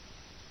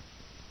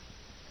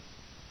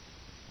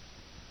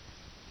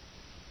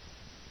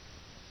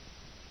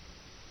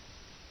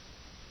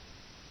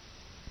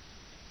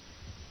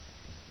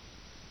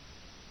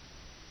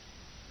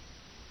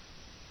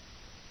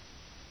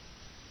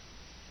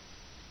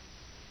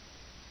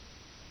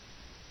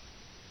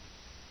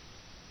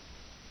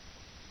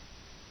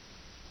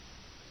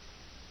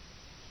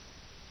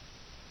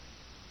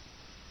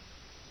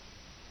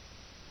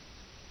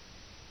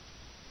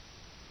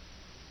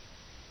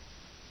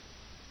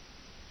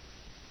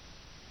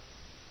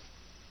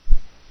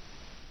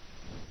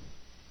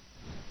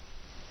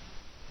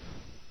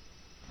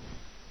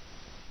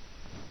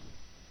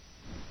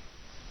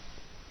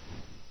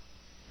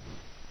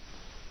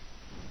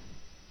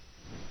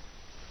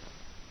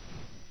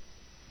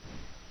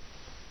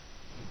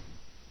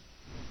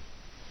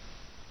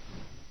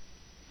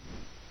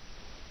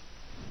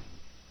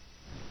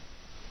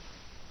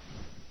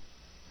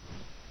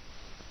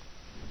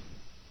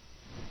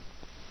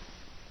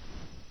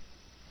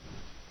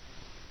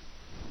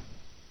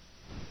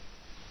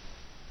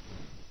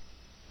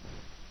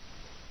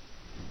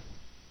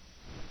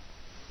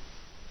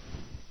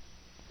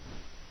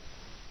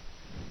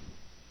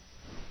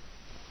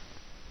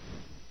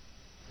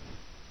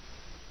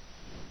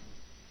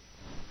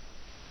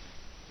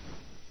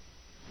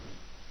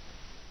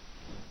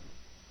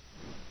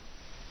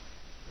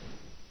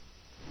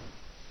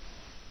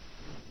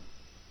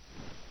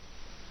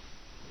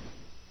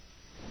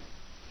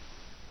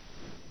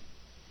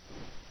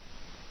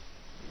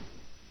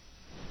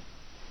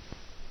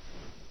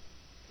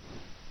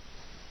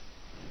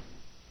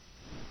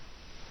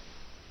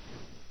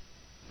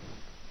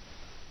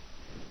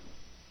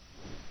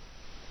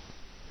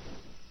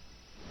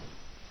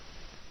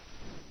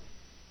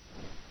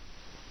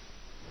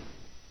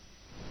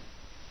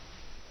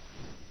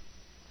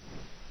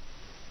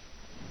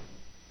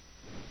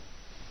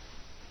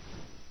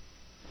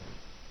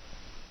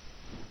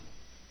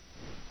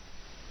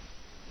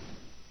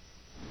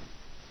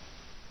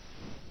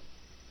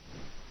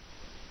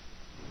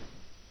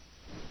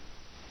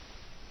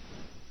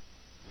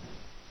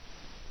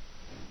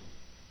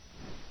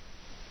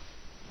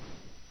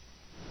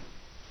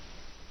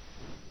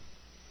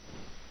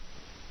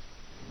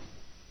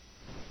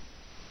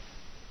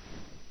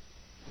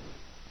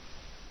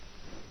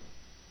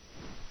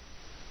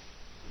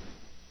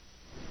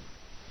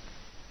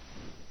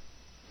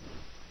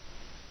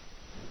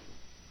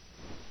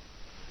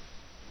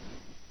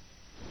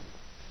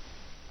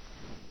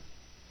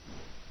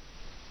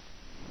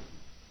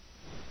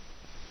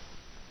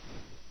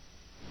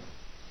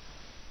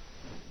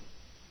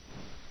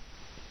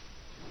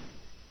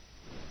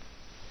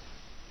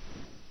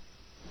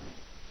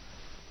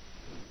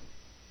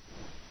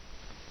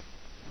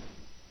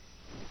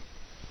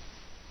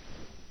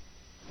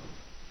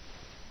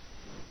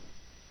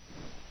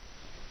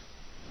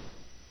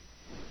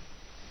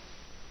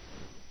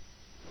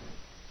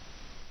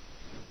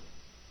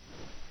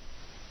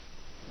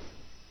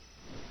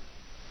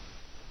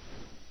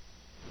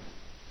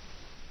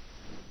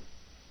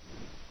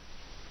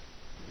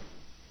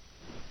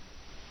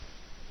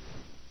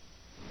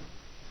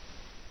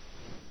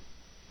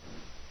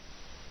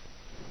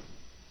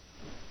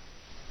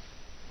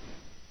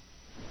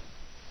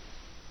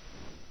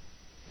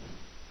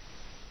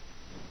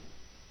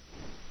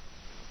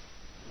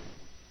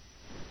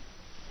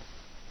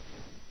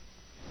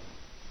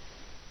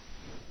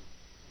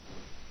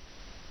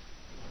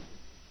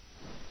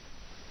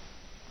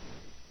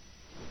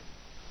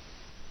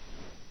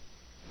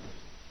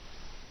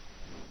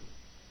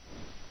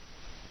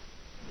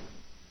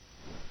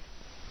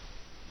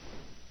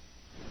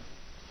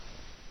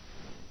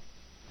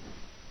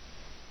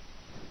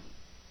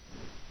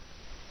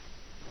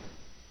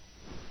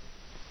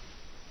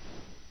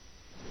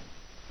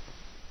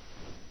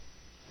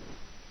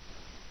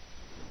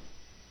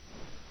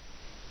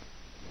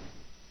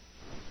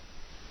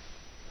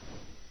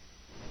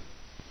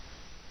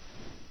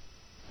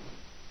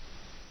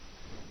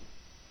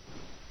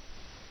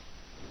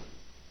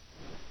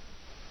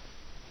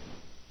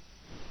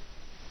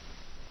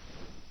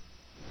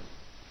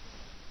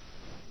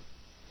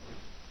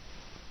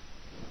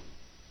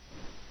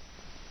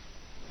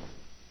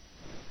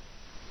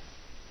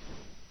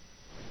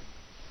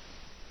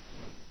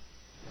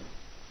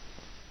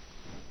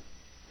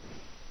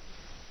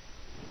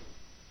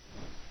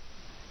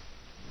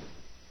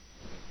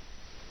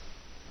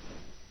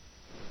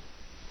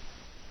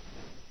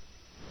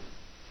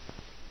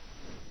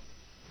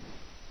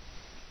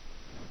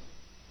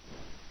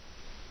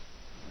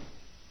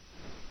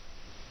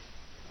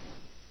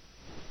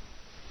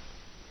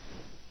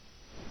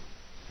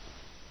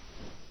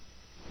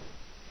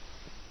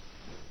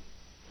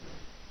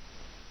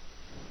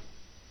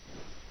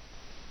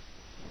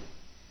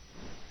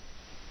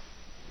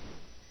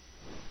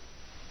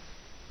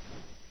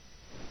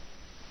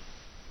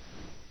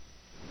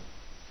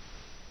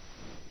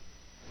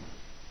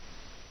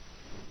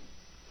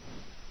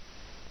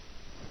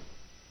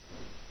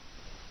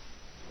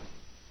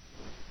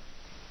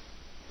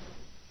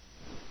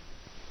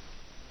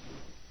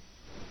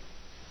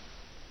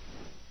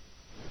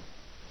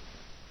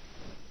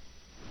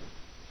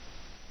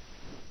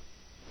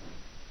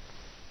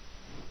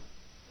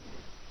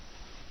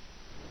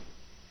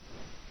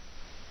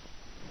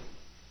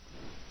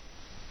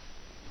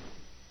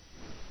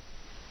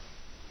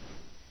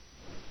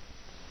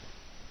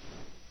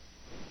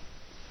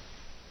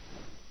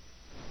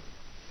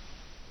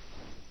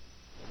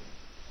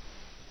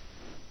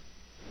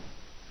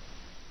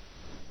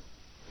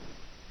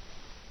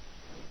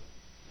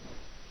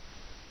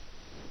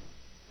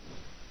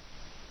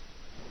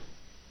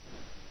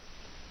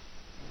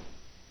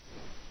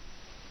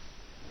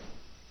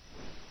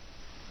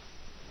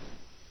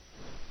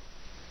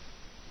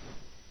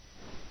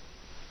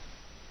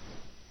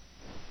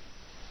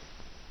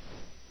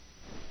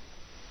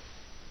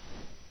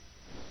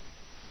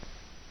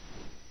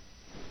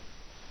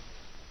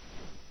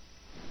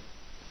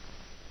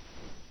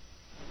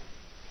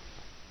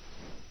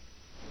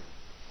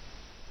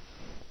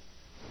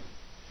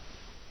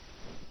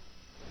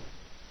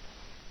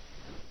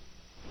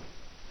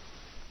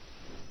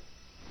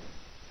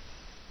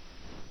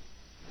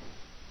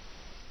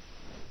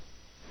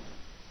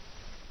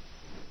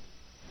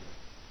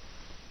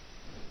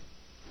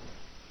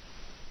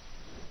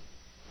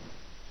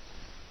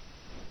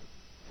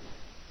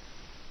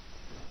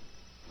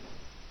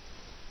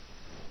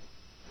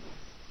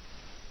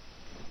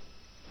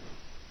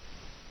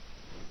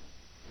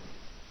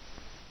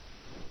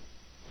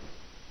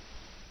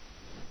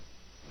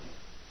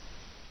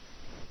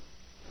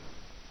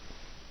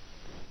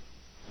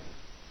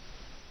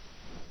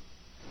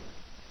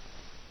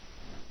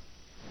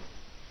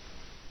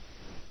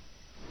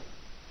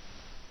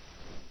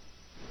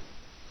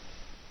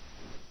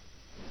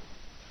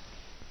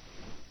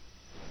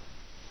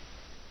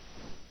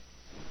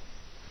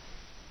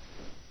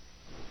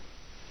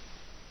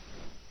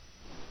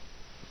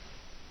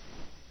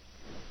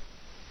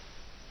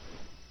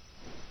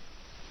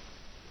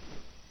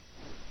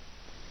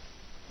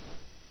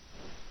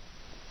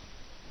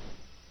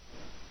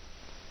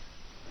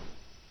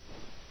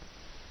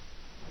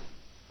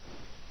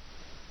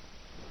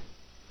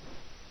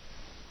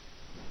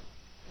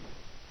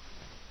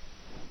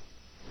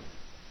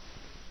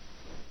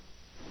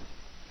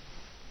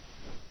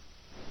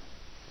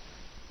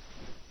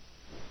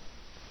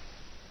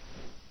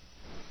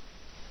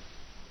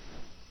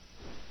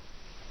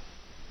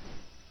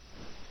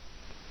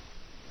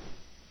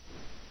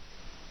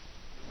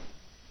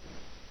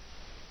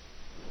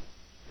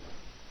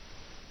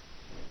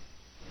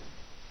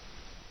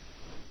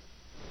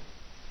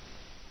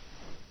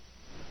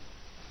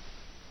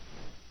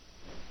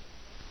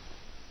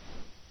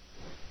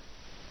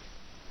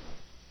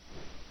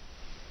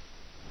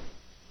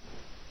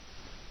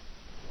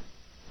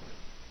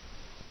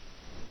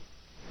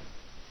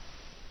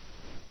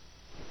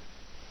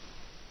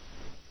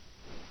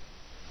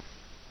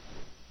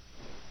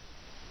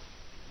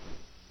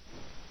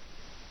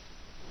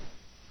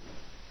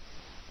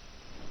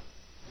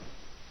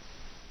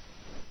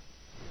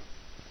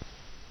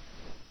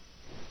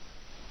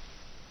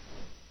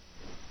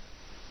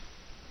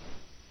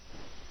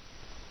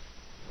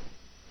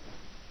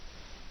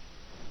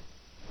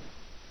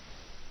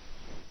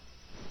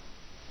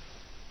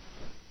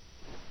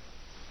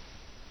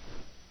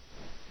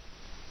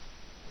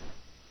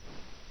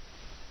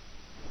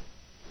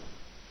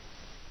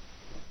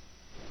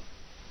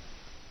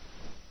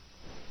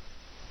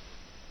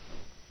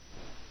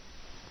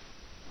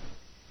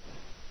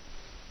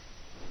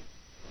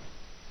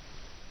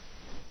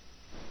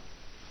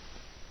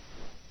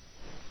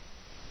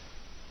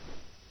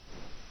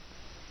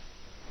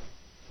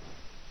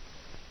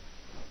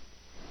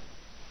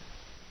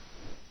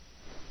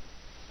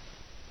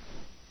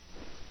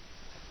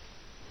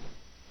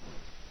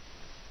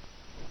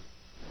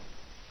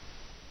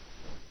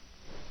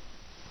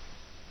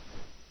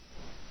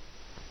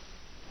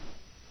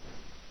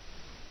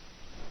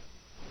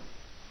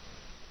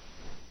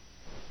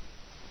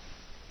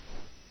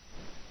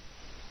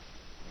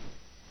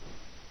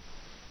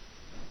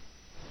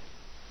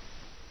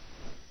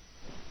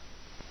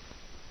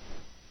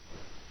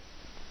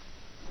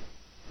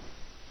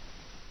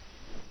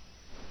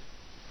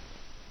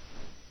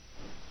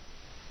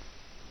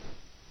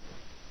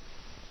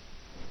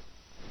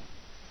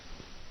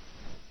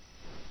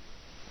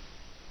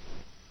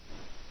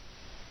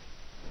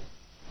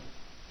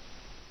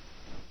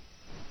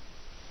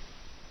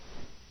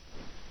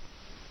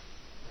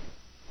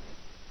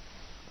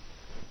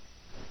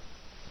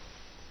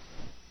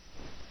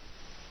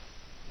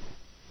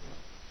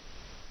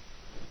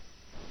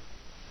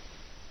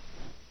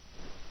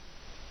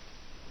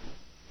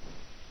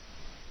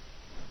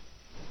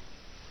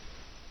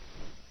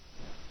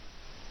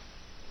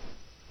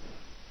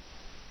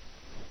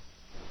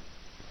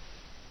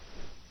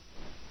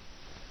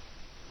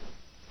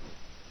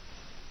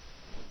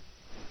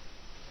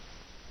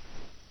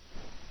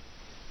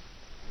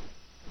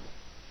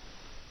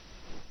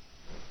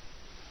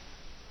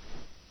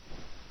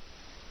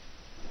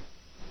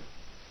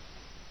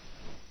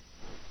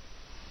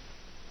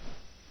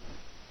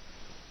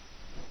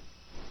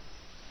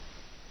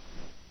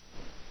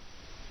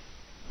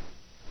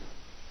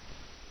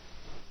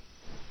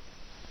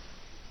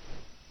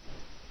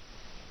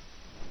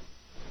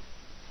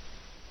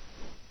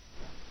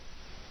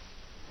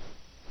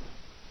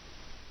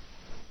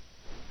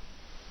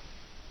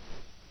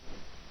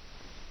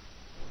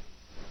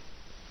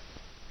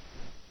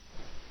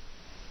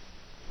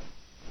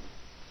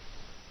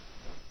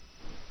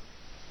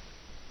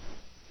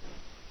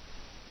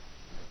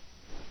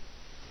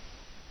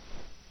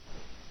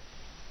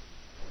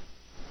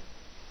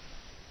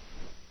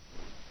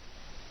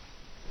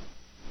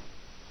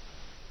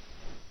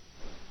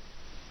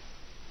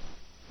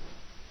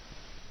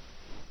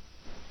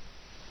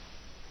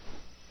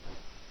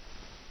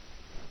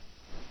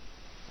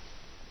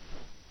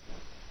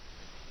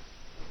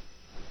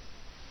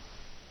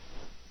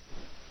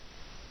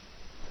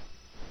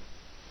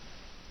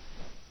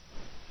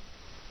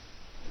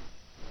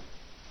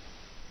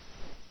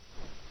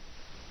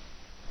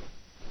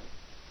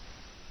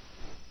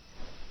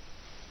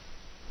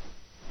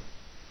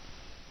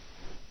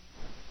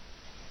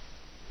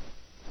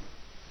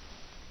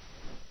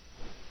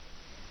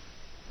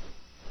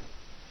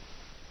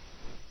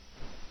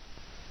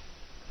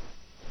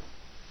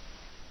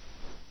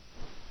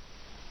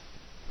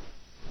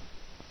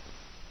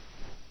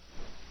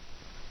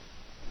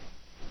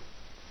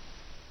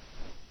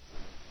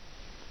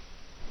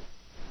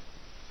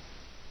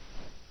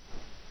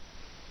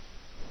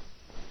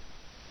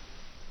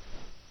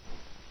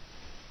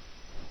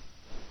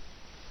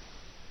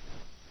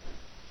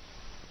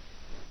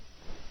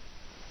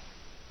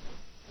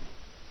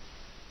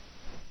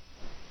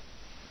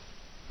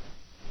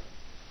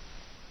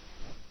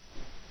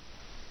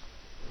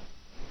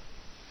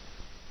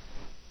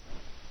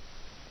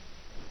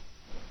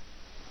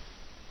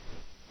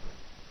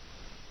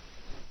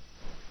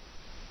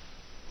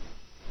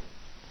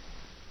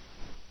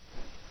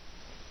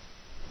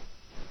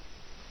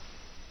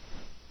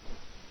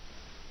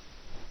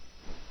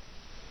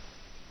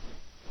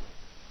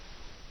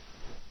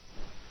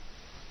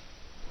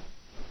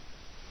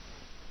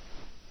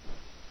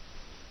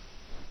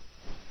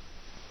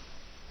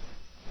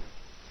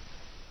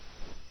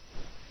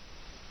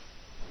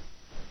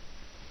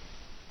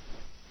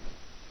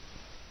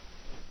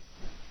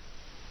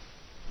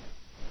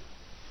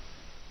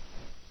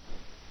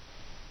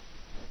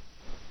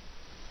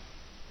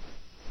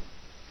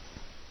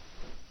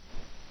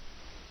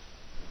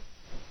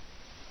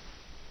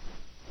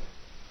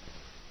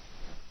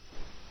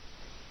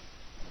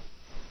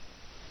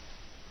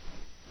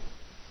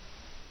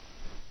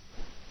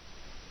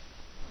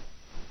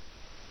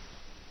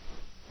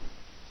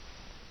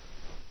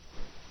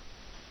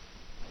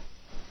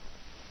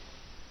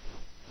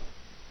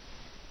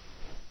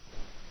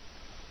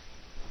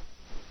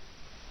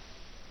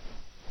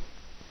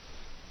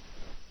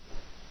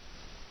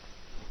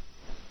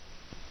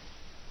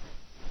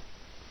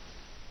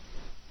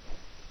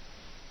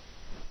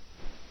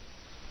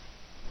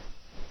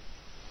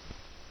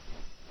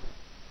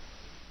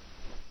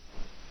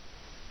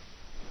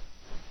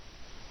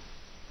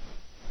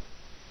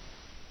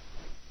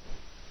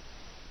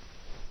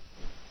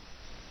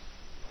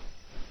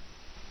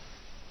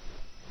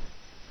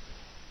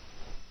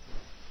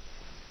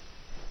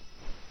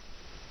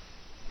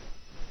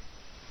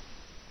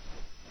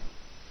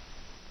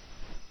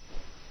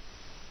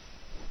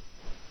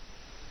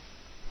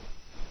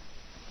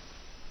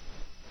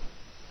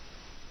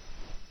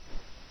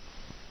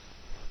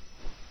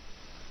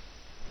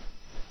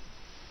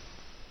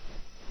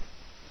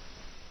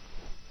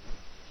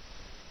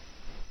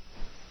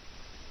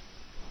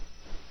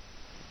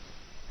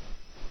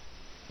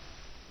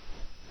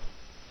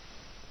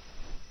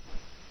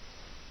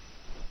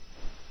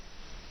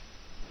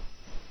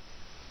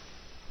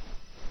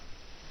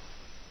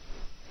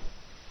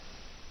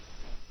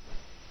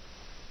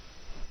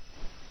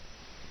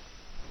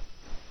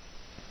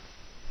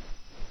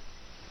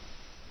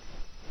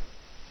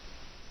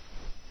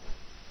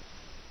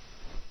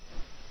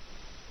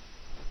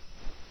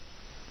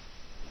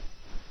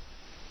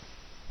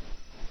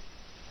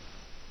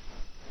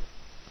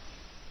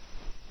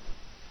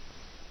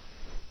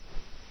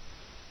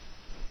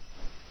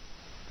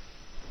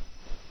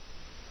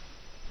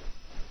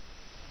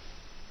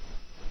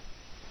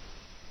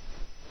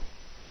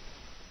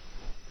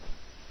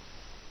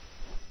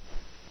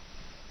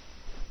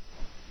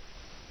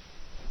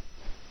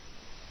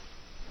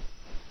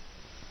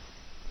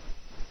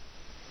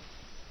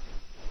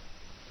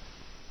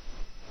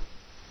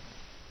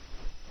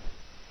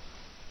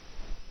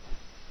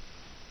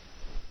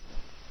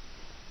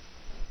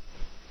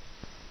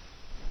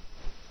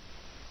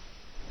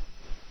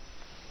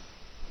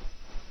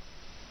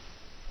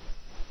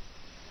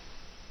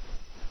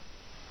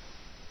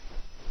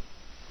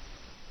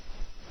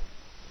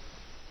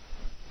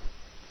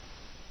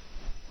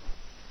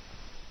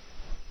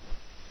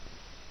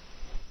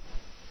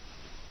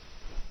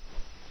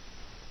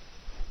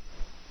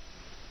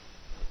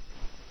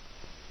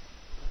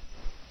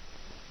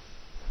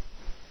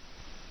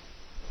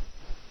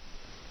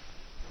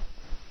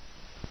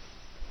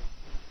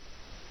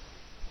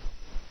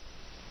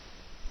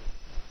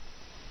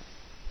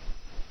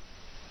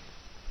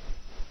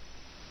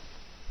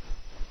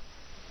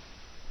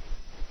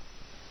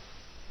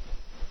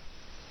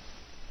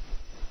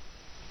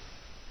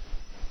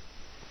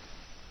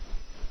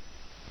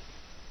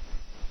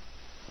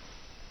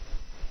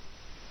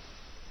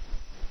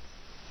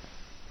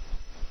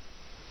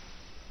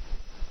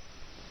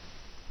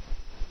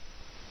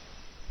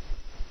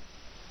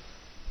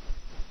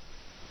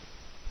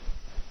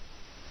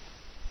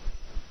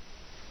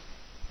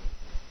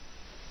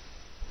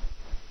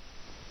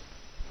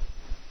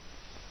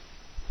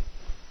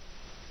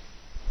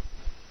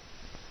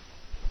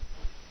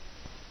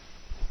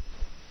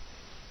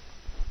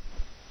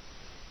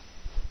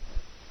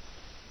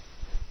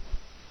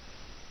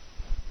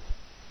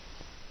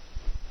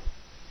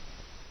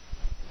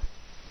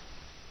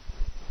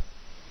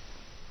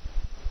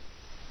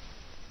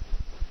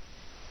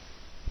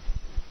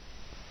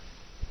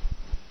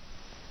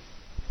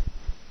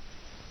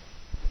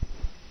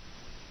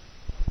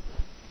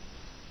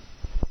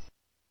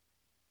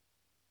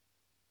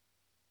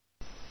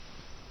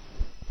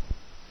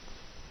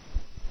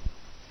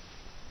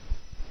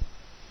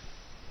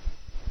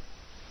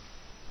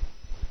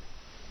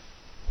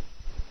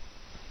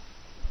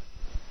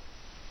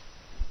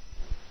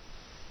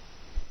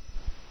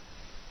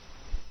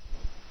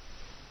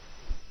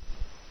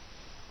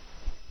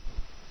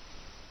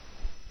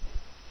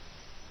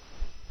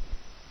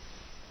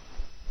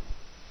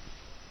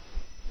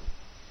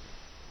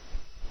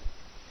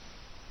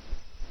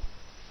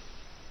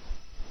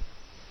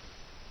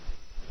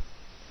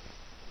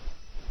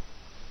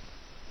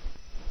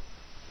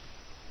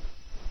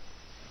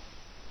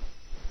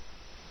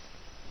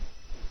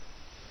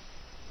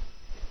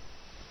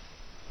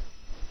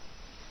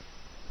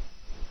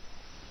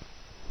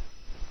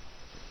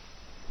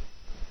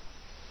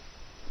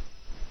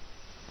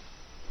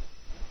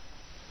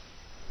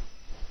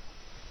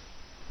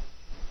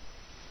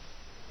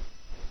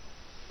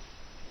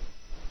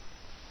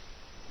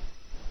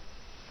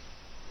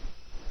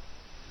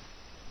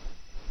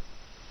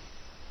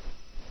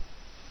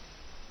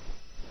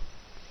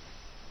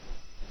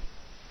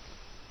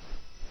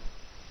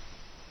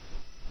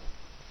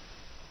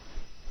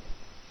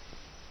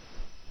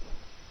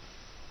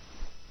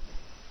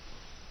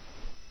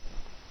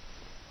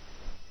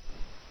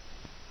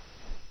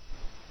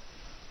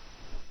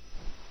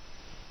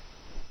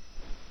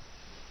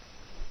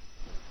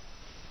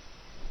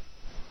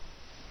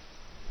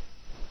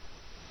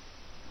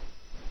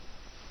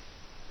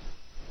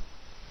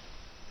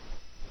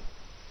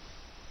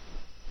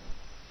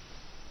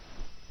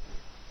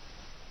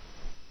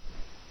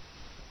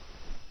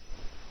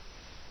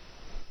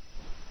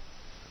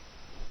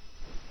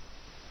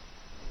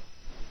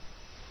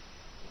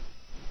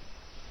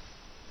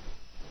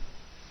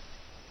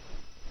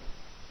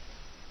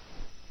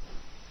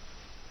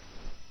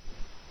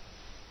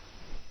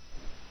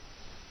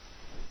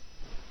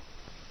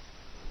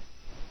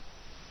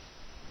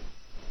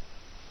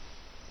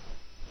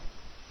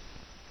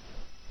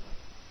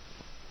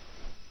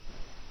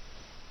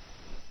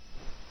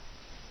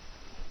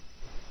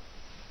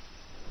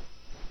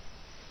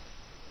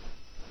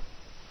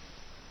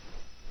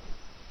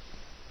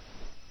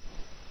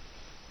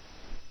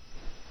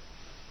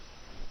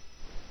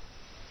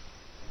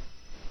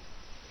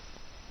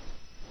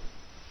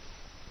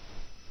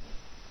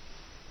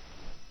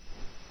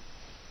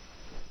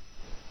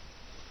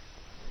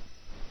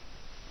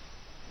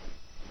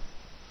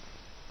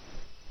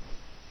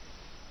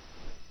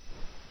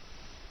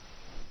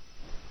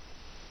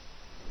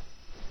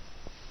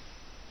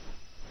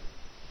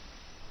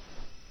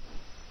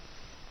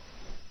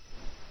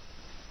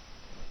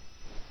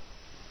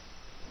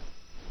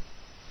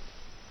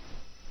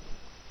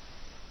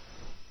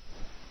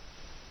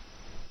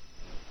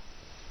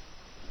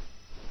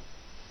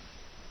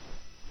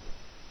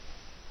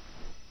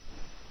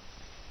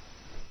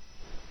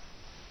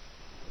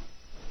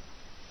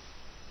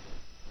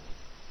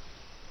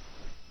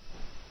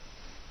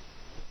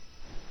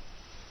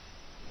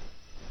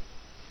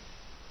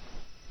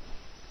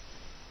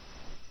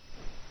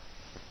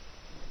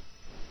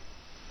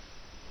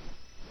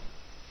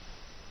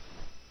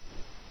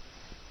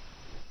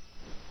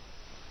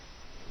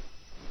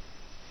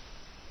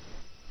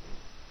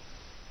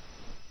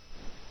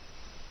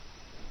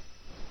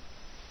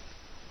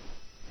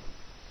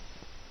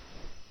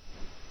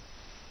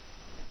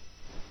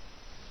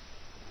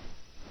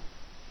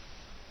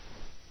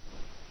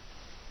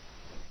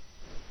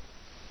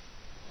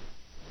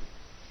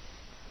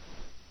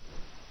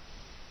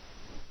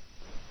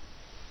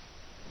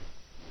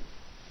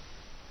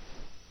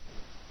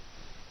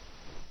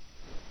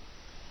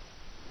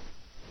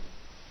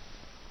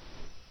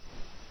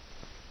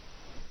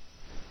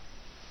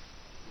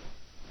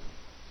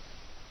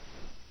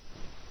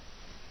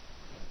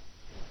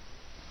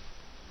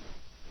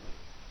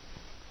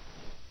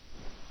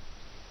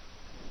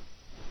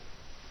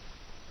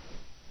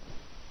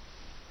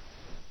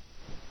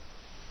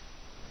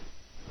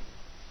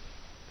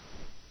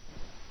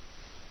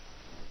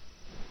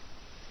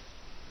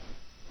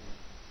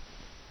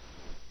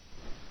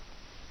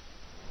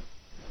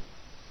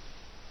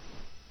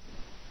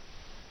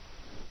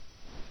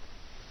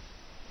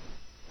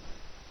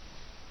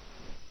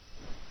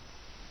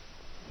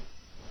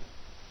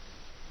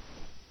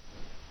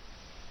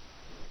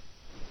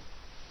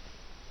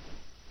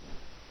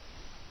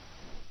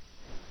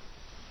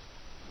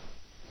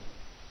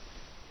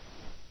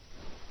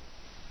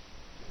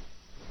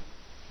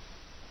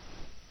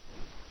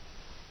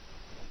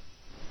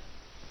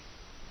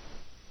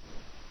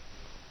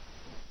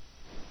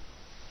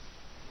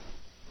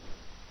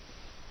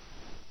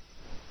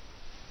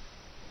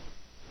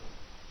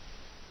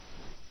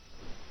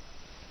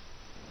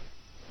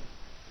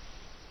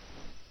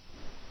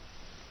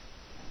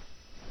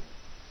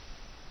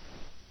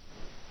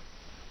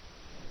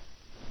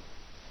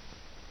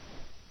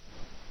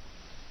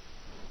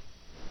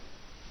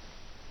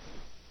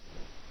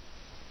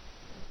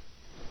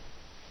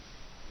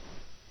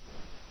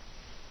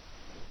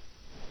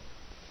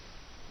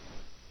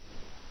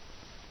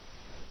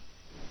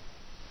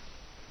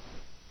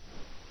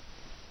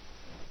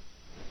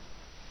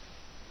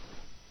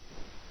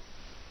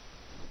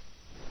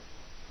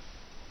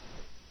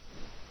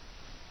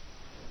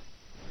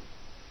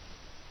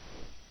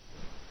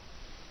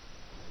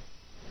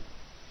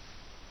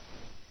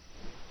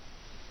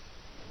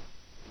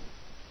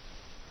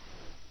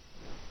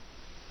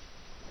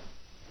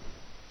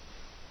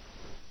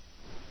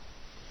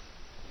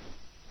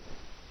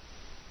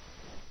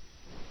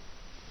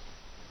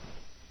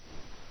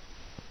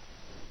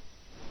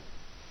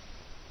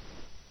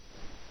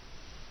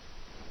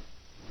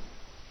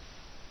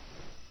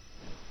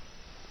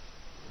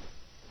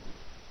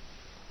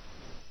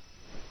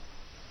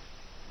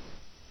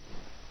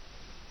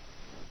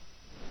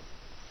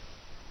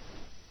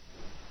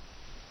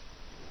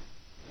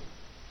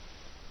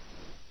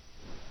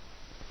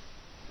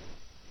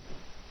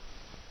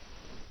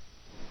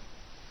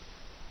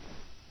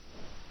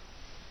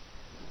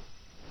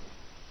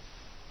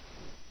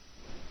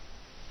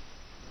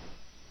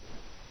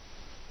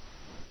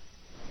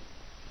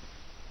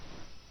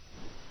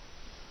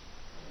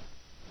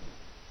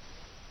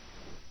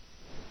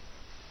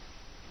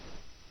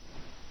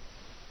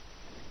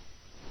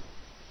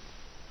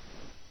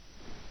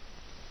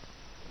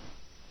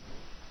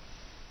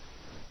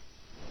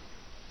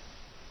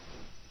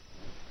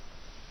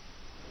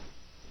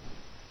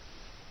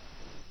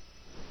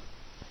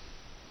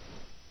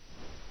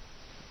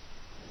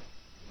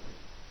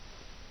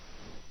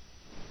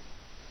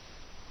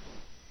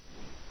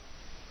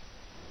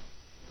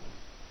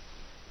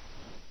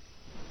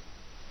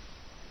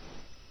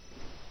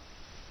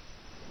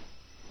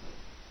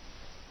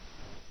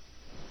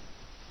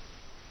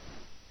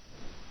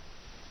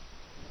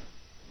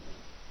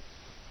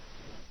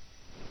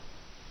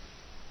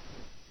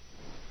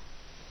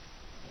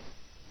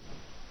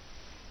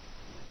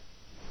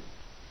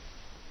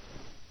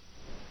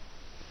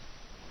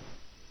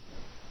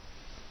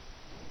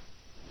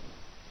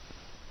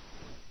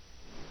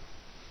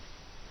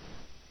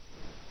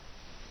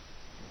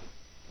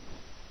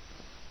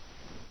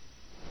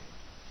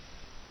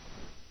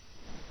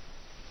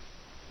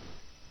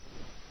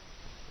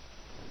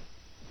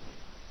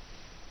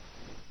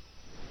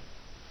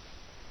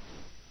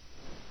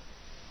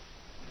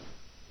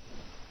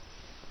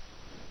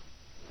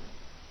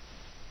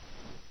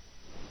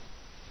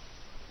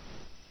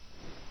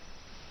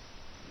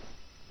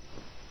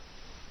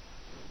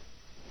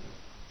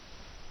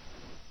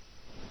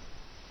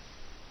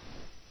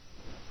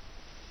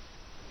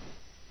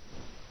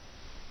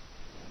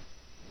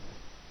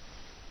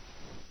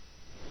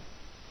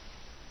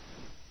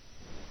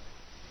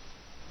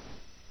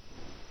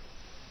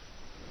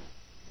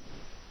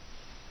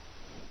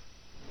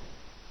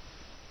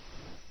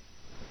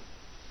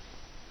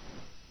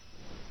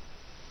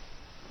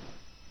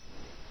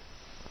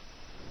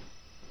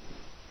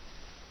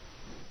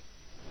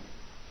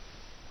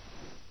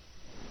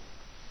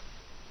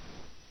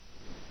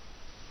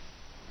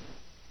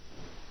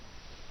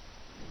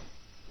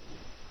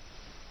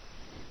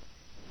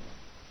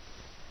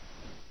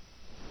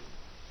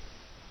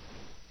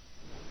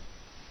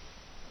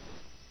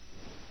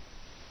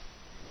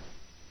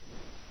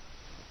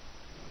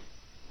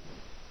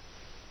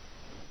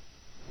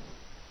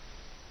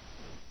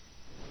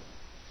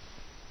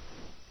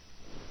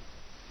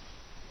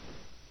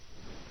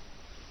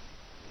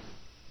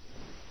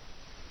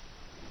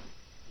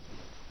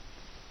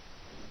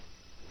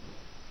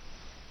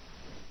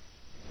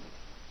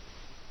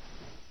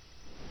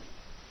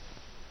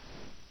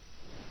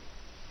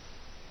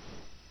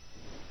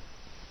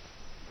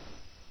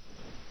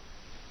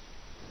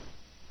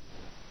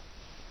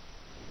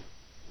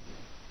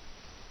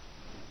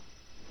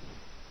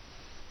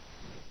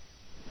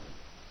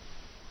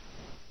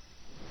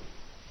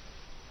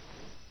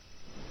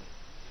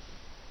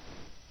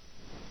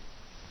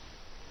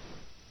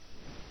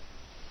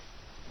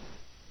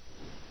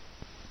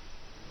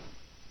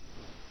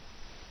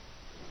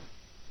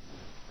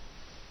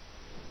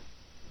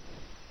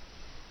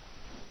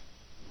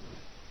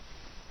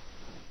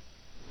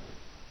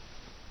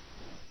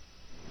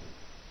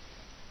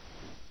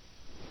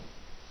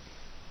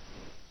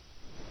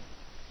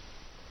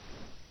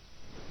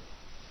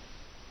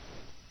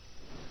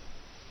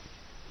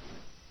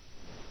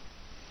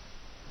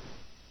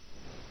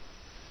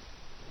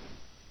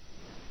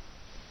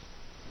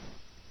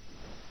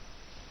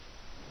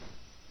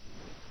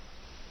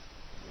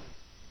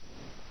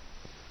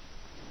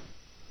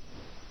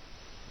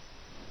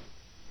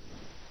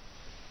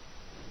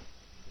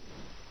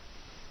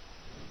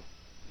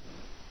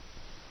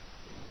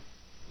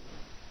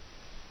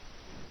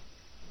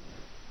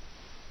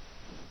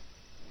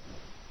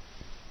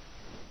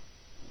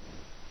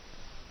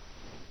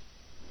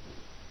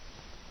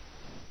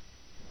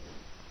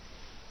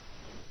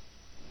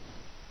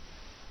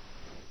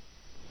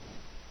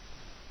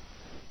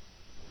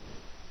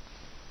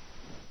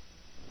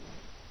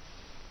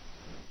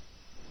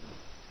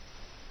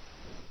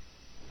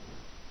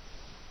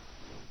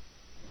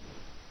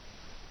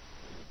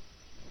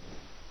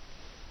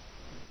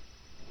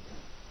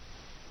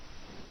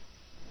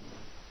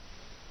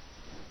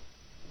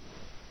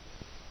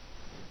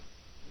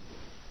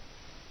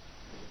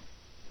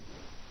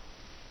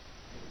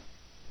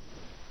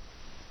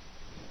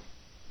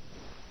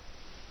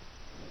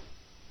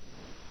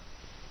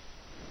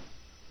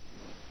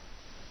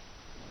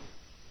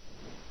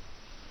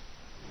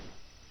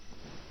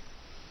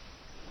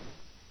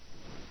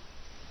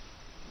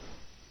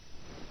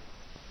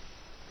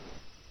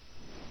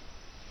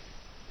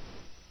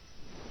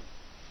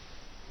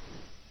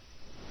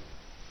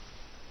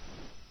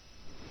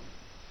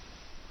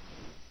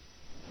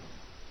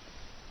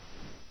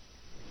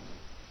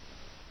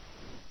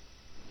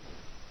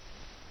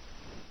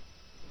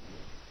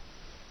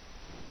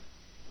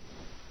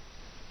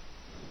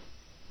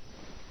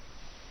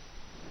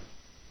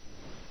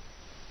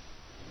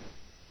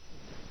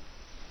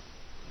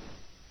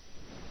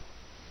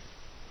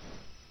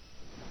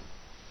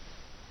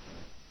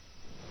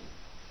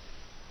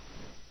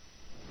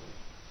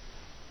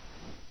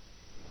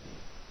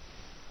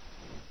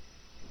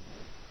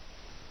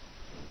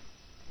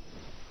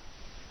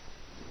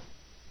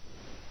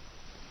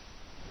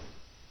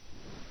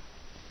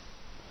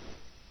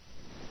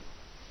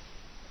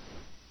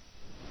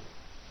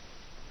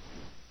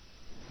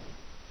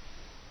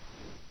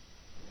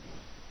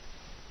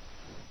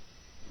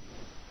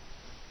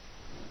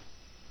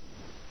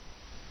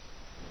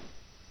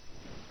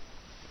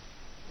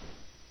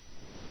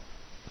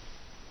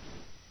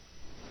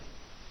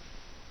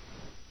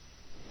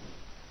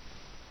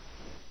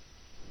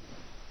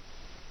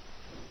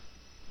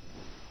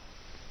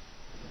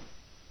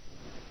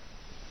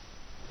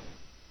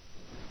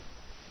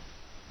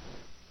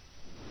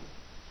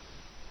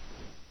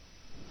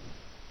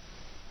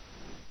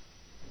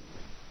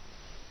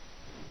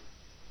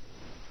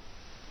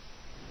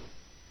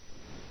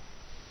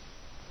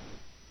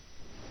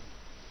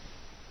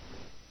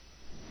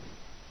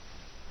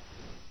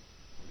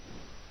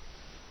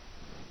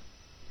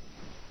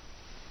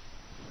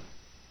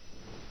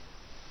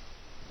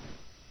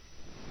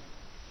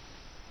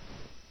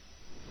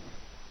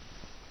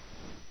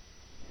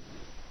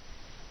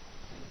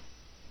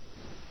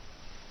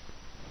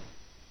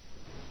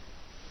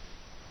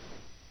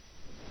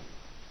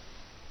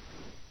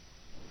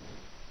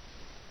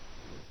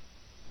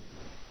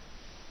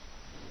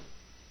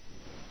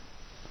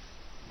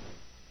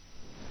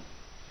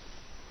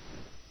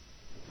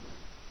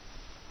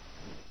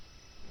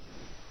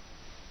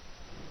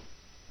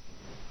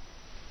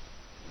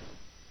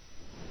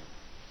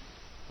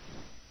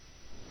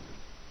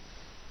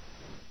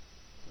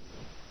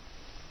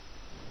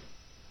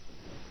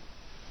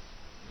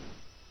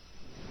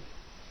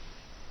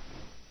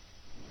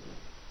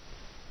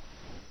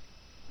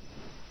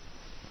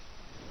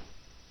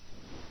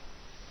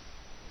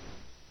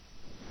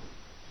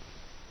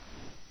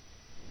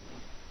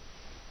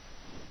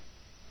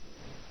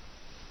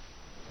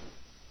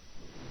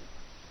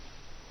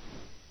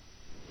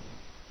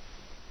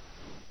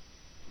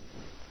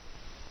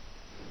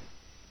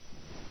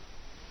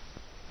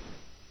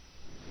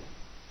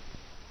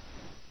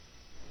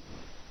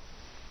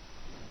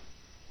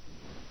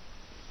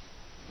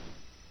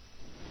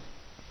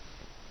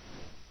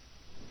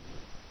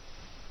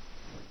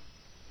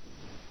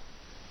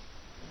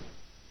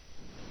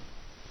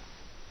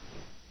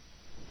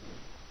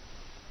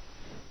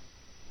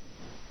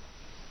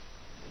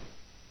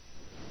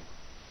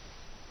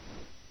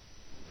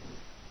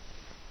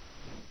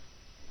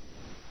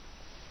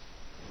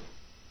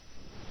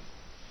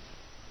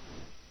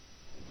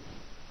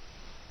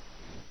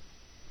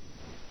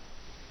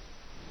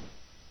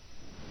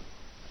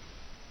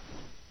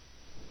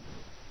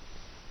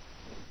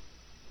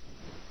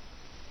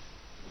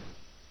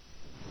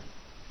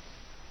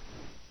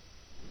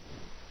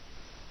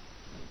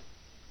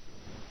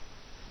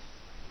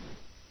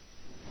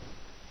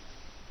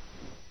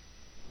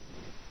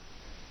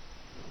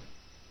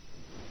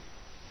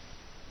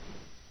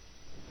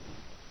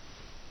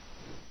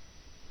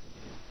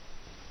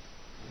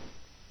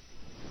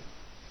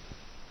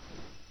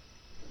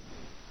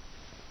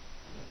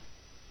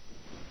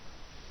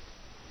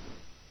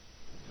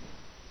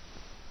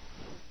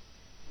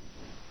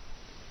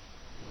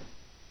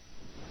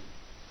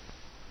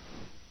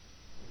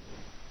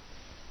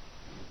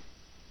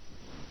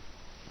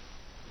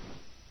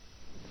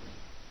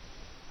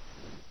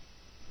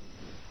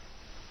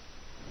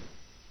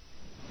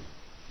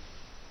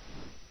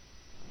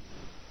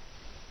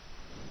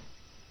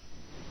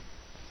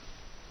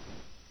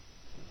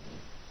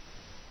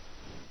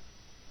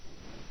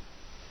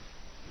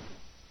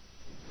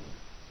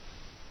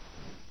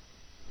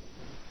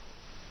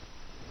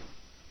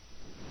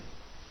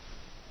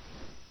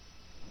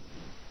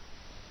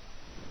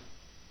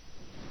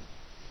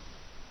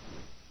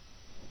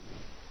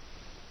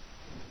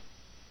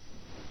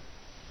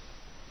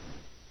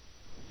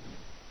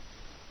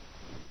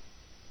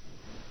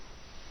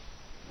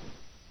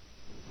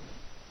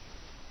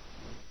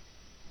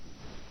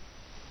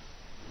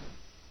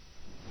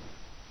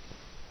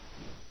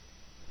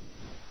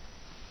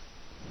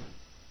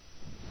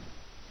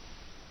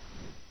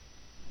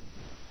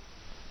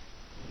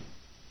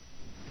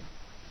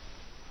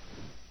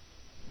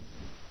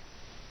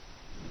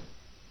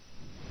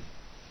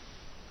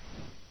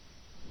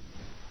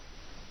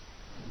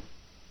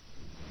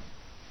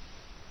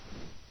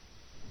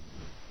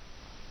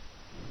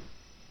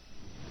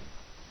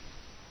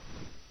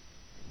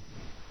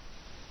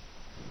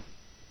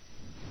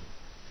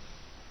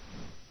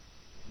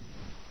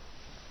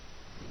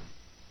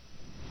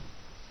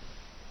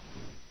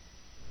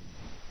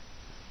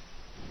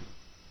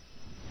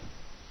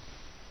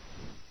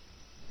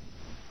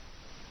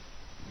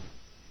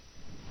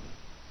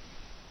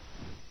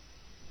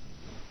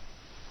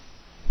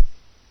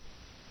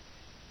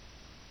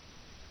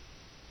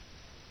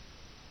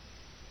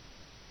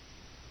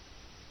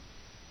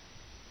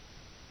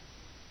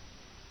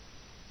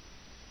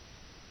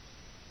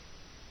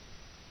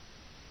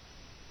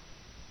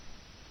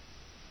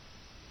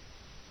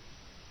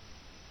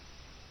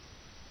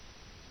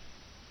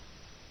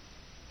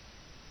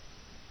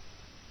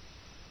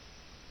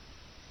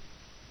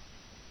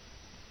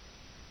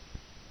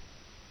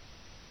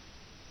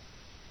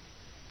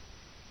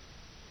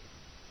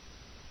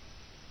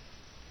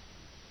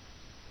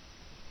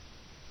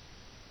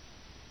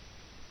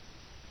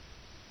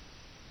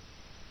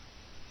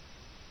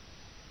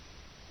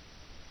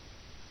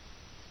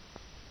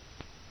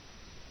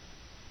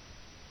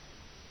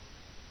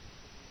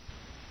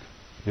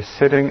 You're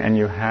sitting and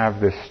you have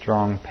this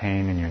strong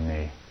pain in your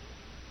knee.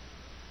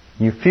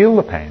 You feel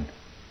the pain.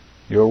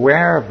 You're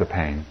aware of the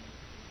pain.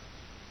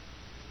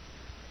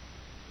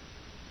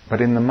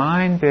 But in the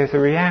mind, there's a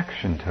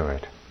reaction to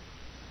it.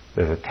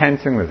 There's a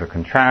tensing, there's a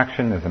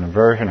contraction, there's an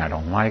aversion. I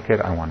don't like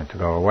it. I want it to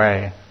go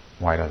away.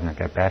 Why doesn't it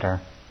get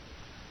better?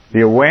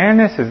 The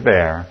awareness is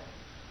there,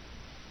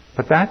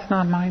 but that's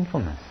not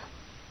mindfulness.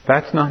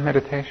 That's not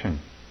meditation.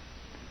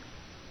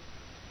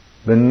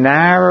 The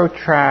narrow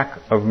track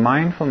of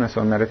mindfulness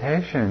or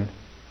meditation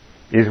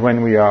is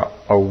when we are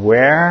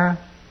aware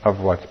of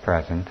what's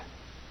present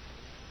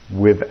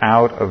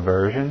without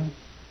aversion,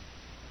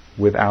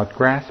 without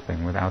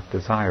grasping, without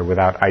desire,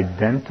 without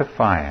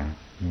identifying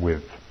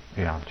with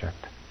the object.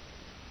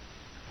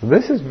 So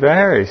this is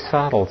very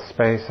subtle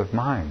space of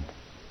mind.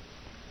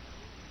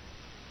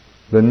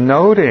 The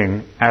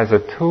noting as a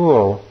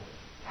tool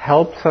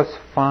helps us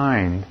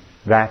find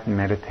that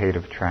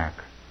meditative track.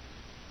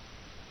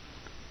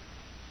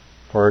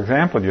 For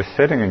example, you're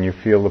sitting and you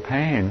feel the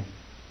pain,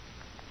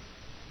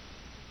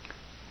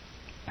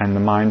 and the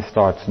mind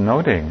starts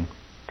noting,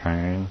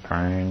 pain,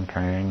 pain,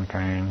 pain,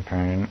 pain,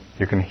 pain.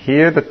 You can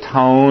hear the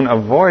tone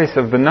of voice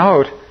of the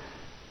note.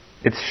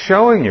 It's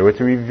showing you, it's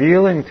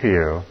revealing to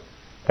you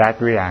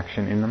that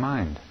reaction in the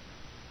mind.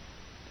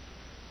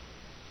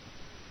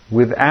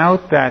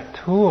 Without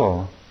that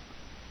tool,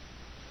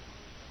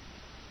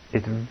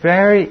 it's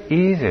very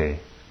easy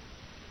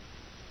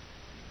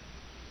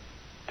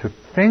to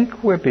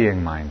think we're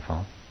being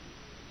mindful,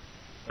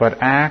 but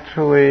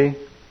actually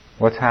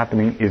what's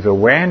happening is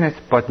awareness,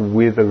 but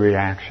with a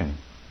reaction.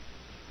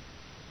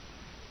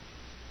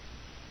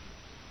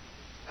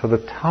 So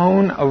the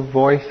tone of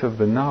voice of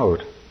the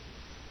note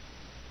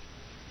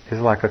is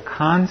like a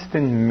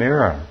constant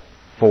mirror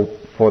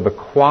for the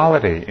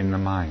quality in the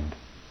mind.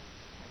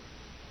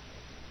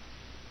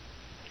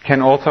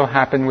 Can also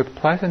happen with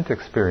pleasant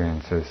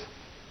experiences.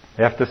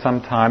 After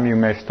some time you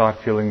may start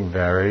feeling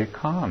very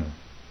calm,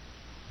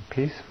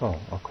 peaceful,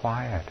 or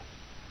quiet.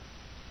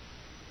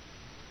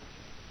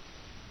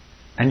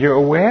 And you're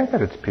aware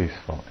that it's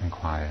peaceful and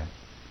quiet.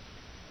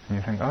 And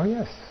you think, oh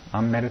yes,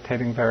 I'm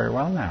meditating very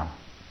well now.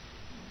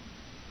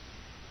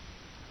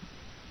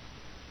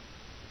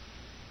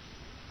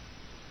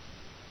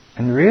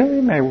 And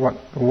really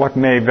what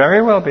may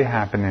very well be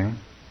happening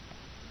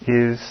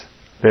is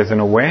there's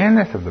an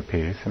awareness of the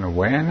peace, an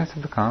awareness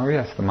of the calm.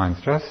 Yes, the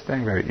mind's just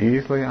staying very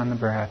easily on the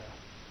breath.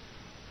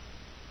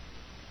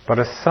 But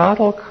a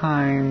subtle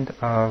kind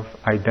of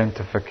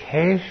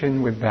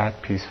identification with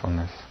that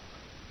peacefulness,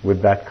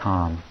 with that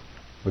calm,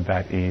 with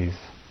that ease.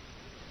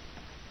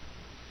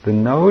 The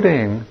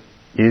noting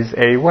is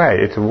a way,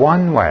 it's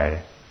one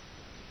way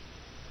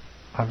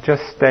of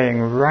just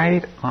staying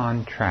right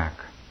on track.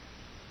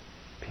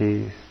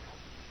 Peace,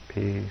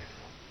 peace,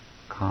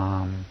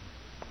 calm,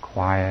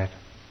 quiet.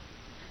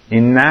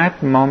 In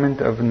that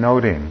moment of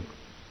noting,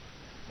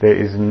 there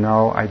is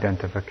no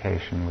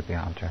identification with the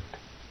object.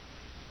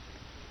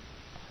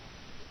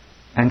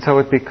 And so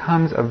it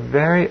becomes a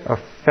very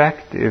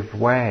effective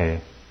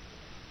way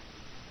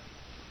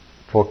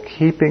for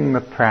keeping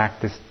the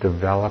practice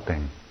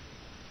developing,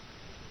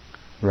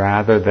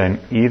 rather than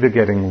either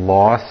getting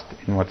lost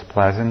in what's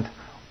pleasant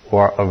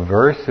or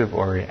aversive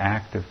or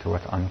reactive to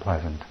what's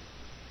unpleasant.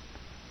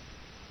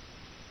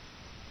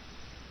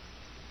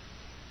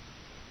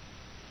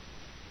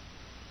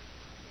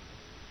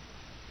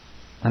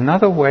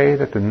 Another way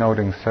that the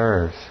noting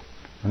serves,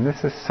 and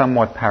this is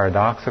somewhat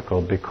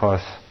paradoxical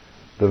because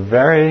the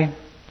very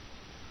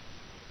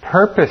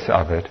purpose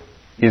of it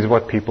is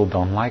what people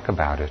don't like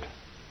about it.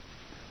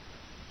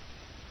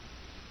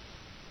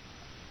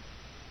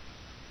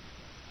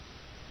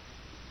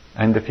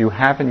 And if you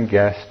haven't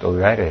guessed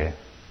already,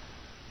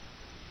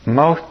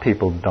 most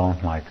people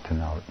don't like to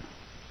note.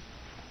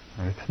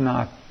 It's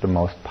not the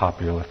most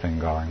popular thing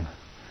going.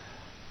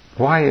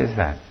 Why is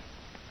that?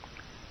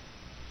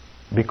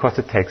 Because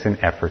it takes an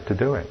effort to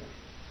do it.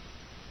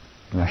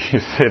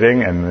 You're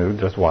sitting and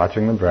just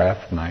watching the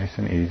breath, nice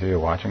and easy, you're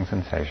watching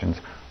sensations.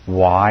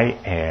 Why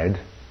add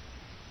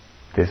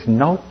this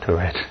note to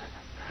it?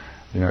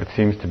 It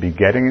seems to be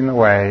getting in the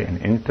way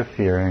and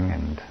interfering,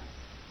 and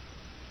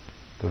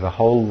there's a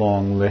whole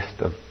long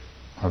list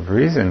of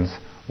reasons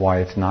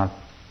why it's not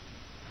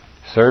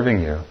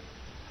serving you.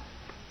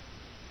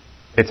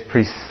 It's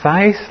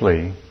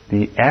precisely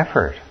the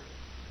effort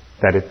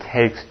that it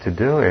takes to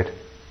do it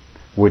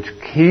which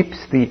keeps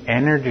the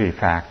energy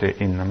factor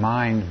in the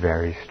mind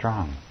very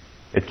strong.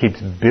 It keeps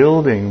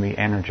building the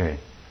energy.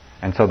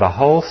 And so the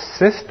whole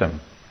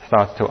system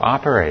starts to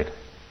operate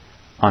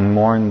on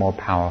more and more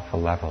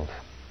powerful levels.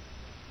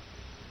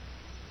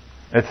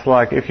 It's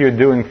like if you're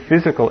doing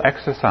physical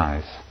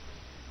exercise.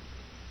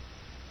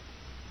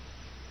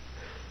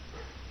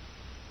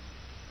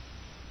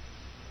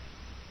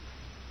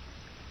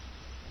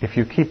 If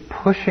you keep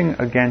pushing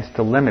against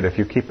the limit, if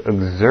you keep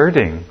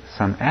exerting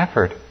some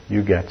effort,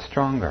 you get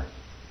stronger.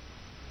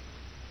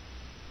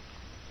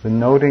 The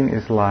noting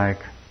is like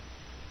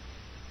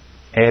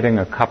adding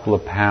a couple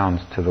of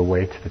pounds to the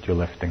weights that you're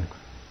lifting.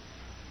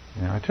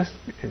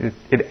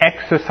 It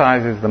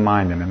exercises the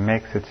mind and it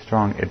makes it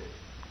strong. It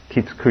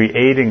keeps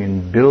creating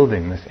and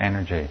building this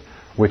energy,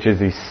 which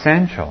is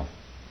essential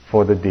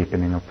for the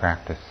deepening of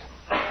practice.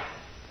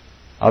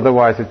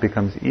 Otherwise it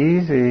becomes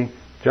easy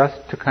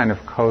just to kind of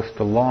coast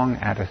along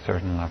at a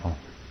certain level.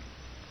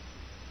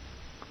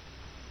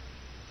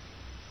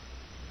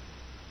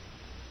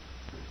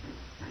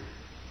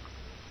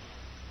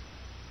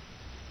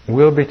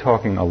 We'll be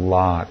talking a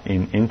lot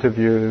in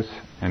interviews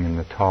and in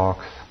the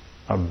talks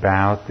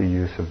about the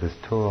use of this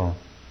tool.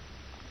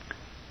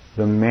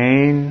 The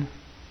main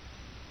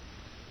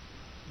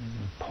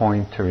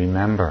point to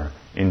remember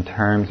in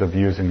terms of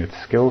using it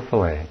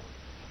skillfully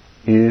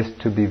is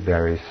to be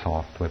very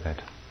soft with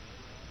it.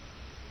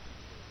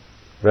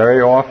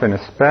 Very often,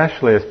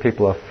 especially as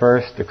people are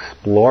first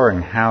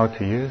exploring how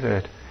to use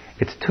it,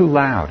 it's too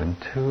loud and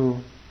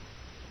too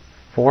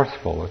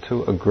forceful or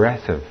too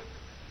aggressive.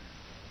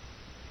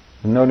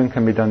 The noting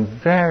can be done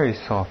very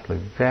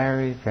softly,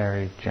 very,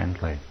 very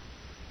gently.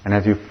 And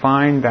as you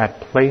find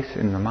that place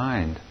in the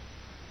mind,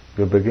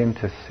 you'll begin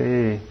to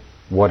see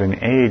what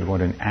an aid,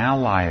 what an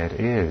ally it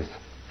is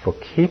for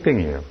keeping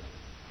you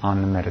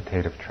on the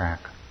meditative track.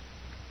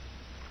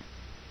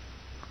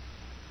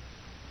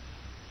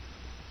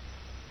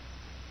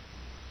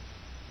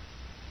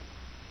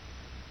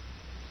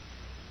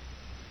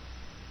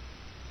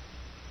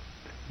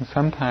 And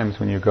sometimes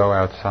when you go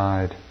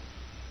outside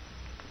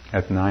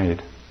at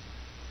night,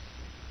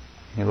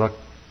 you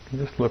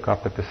just look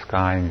up at the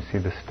sky and you see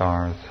the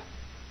stars.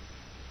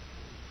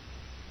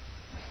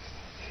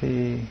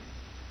 See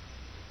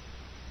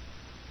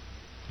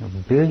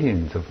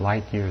billions of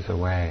light years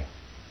away.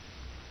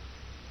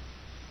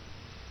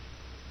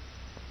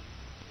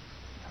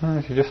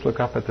 Sometimes you just look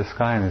up at the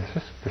sky and there's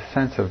just the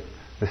sense of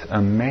this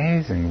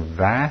amazing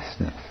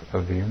vastness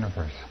of the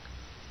universe.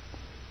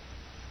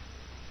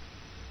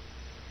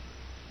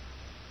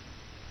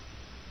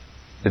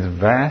 It's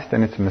vast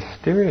and it's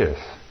mysterious.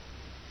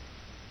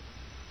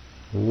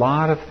 A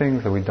lot of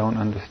things that we don't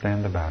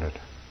understand about it.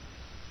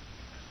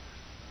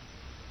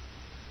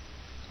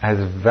 As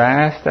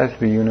vast as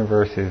the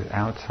universe is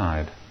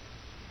outside,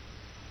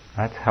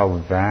 that's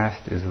how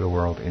vast is the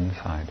world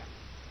inside.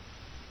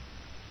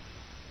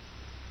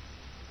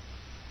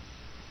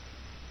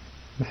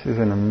 This is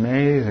an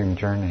amazing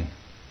journey.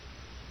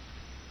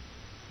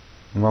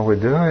 And what we're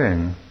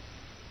doing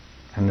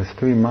in this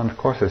 3-month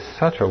course is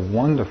such a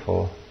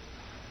wonderful,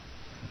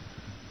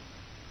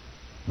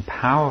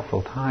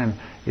 powerful time.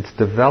 It's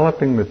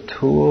developing the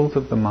tools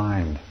of the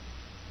mind,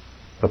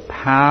 the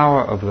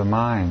power of the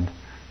mind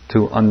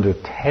to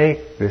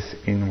undertake this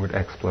inward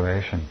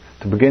exploration,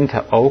 to begin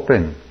to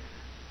open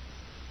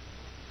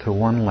to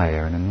one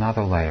layer and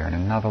another layer and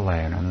another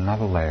layer and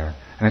another layer.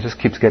 And it just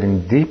keeps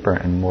getting deeper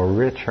and more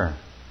richer.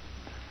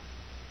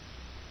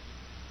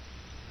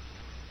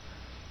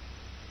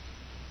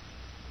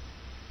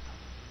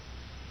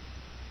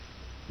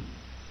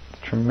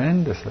 It's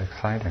tremendously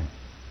exciting.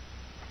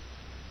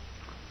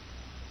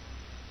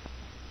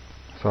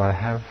 So I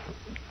have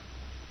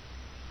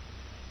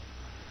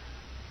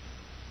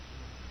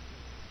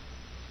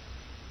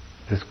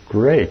this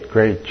great,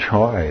 great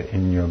joy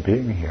in your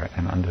being here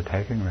and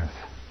undertaking this.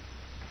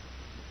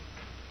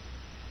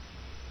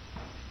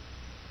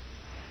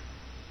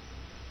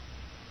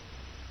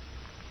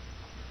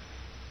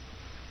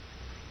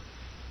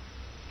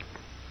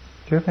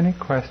 Do you have any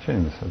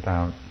questions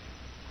about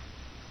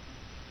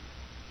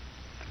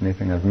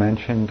anything I've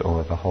mentioned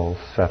or the whole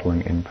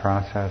settling in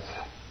process?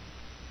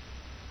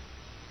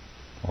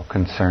 Or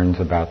concerns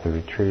about the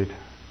retreat?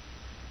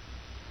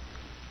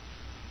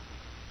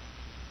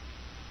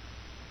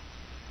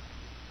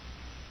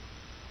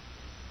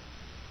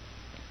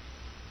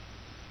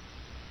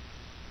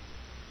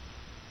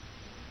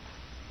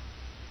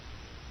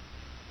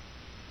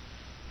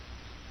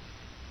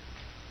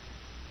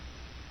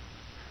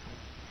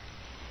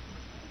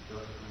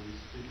 When we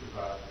speak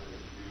about the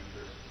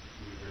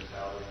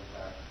universality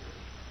factor,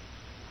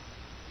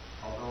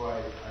 although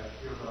I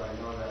feel that I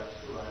know that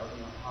too, I don't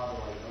know how do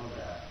I know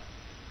that.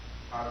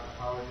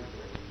 How is it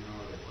that we know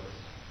that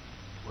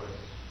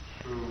what's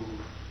true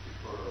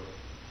for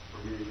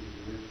me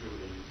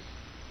individually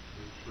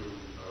is true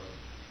of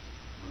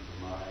the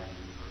mind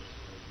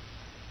universally?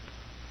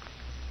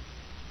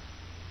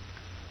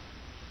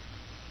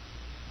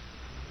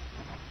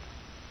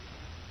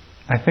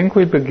 I think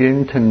we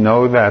begin to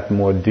know that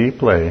more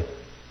deeply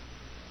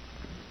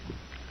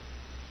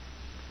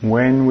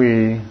when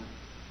we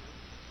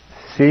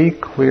see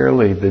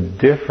clearly the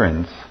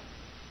difference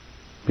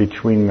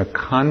between the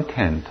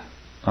content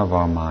of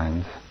our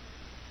minds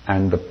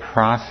and the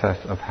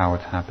process of how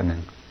it's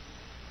happening.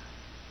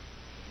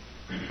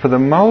 For the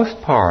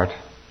most part,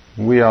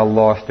 we are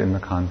lost in the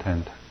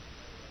content.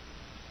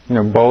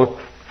 Both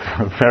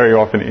very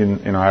often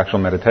in our actual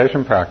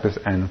meditation practice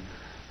and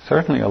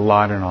certainly a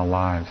lot in our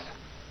lives,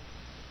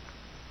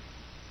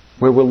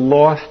 where we're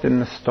lost in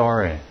the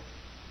story.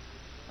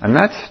 And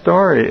that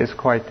story is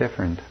quite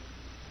different.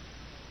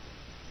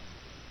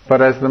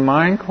 But as the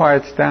mind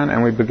quiets down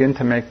and we begin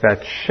to make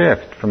that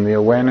shift from the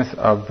awareness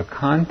of the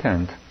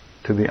content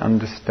to the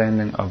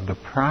understanding of the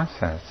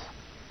process,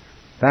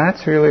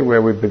 that's really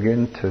where we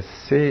begin to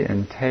see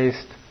and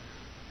taste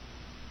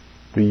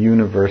the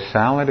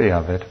universality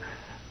of it.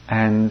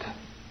 And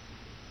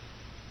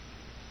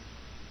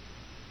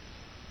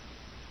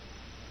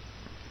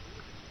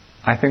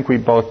I think we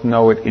both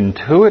know it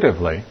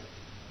intuitively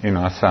in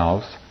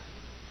ourselves,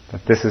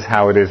 that this is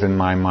how it is in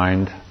my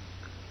mind,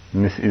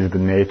 and this is the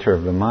nature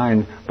of the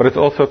mind, but it's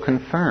also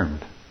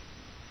confirmed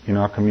in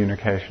our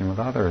communication with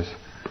others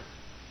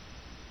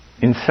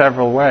in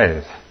several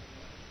ways.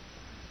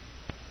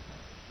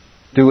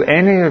 Do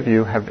any of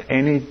you have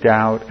any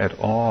doubt at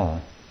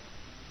all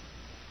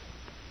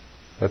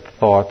that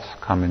thoughts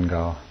come and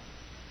go,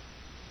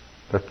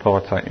 that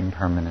thoughts are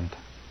impermanent?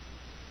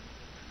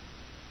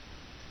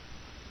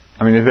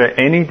 I mean, is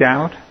there any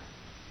doubt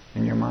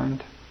in your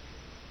mind?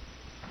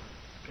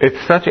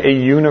 It's such a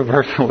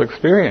universal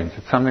experience.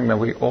 It's something that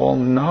we all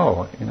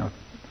know.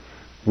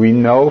 We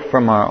know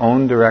from our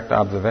own direct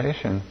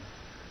observation.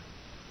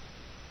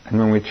 And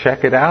when we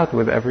check it out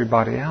with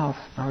everybody else,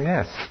 oh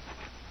yes,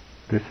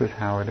 this is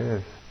how it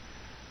is.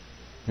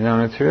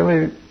 And it's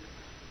really,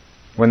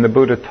 when the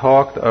Buddha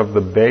talked of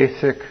the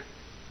basic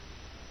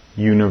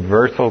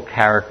universal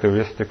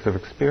characteristics of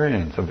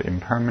experience, of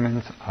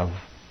impermanence, of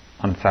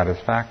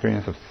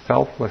unsatisfactoriness, of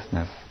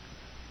selflessness,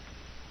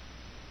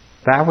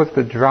 that was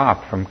the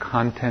drop from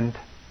content,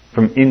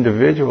 from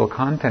individual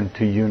content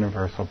to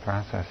universal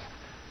process.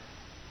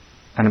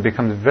 And it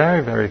becomes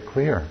very, very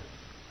clear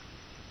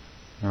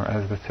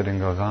as the sitting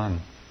goes on.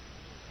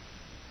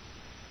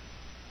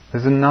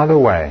 There's another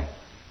way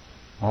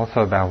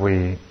also that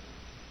we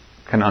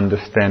can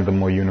understand the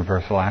more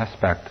universal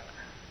aspect.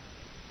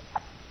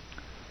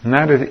 And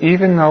that is,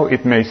 even though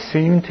it may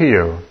seem to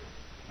you,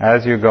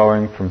 as you're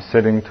going from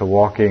sitting to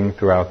walking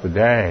throughout the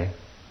day,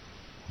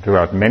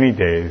 throughout many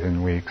days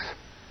and weeks,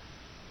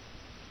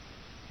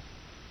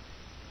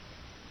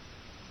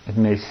 it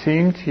may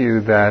seem to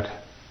you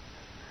that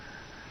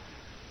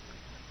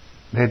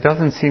there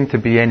doesn't seem to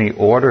be any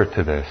order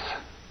to this,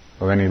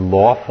 or any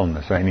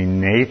lawfulness, or any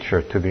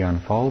nature to the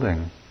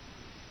unfolding.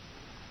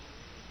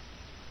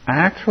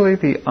 Actually,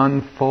 the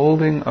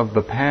unfolding of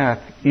the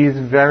path is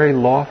very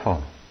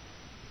lawful,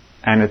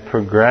 and it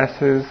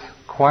progresses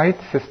quite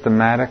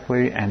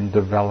systematically and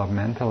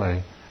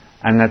developmentally,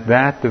 and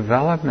that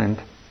development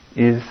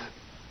is,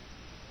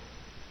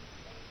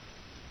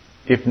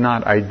 if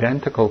not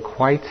identical,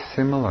 quite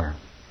similar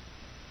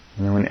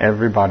in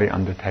everybody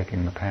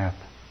undertaking the path.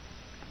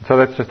 So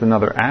that's just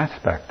another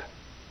aspect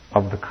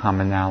of the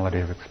commonality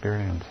of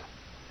experience.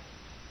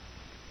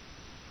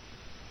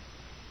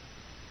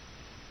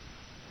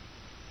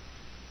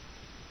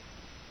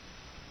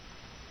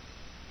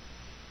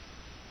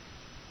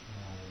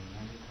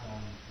 Many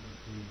times we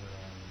see the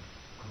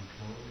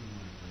controlling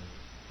movement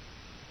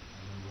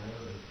and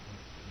aware of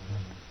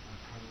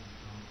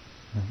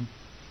Mm-hmm.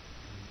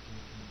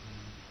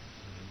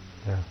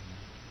 Yeah.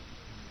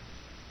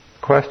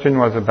 The question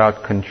was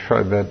about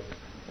control, that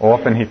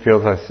often he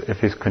feels as if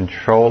he's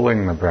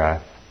controlling the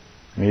breath,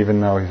 and even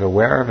though he's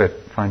aware of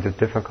it, finds it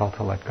difficult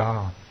to let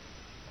go.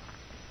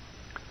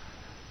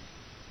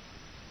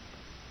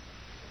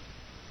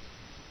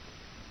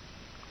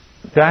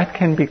 That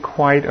can be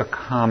quite a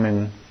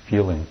common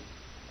feeling.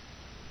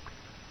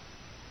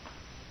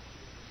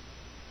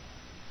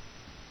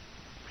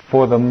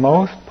 For the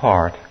most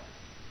part,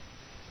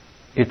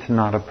 it's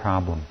not a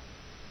problem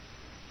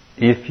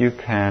if you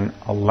can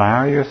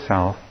allow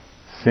yourself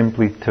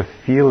simply to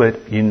feel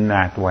it in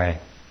that way.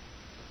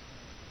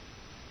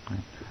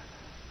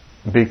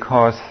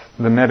 Because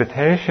the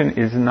meditation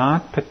is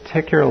not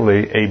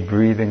particularly a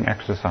breathing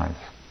exercise.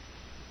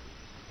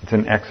 It's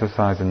an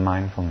exercise in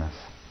mindfulness.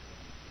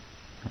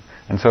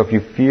 And so if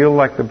you feel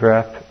like the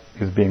breath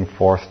is being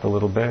forced a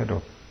little bit,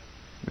 or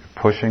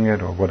pushing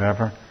it, or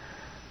whatever,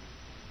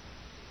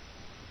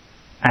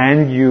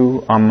 and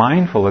you are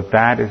mindful that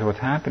that is what's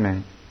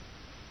happening,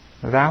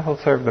 that will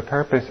serve the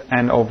purpose,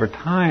 and over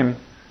time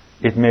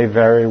it may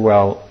very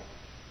well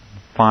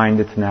find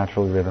its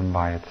natural rhythm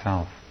by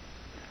itself.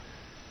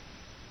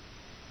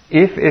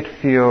 If it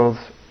feels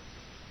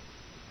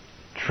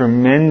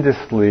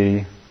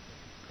tremendously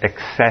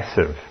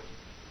excessive,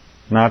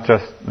 not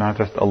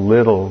just a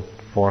little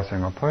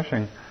forcing or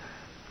pushing,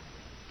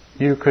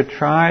 you could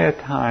try at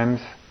times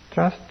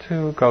just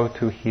to go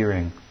to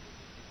hearing.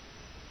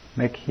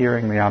 Make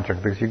hearing the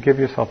object, because you give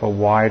yourself a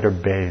wider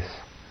base.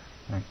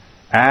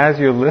 As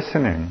you're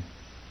listening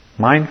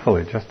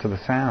mindfully just to the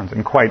sounds,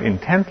 and quite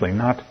intently,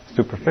 not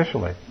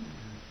superficially,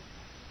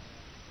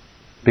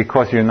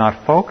 because you're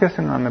not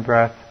focusing on the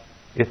breath,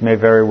 it may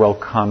very well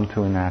come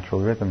to a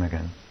natural rhythm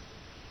again.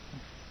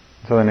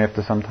 So then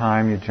after some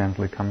time you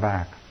gently come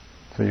back.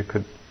 So you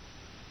could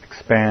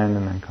expand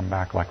and then come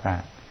back like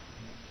that.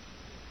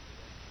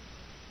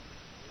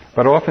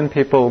 But often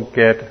people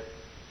get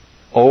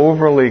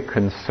overly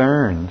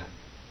concerned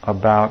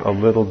about a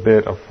little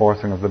bit of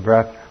forcing of the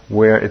breath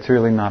where it's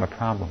really not a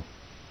problem.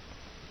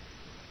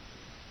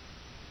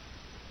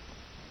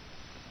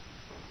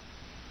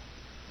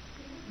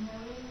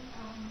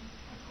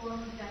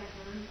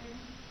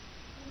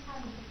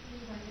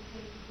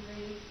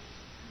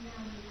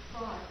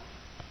 thought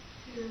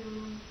to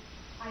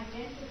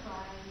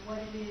identify what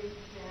it is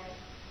that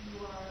you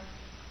are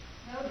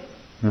noting.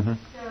 Mm-hmm.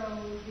 So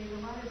there's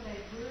a lot of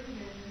diversion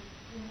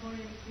in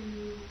order to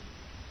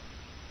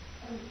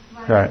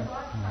Right.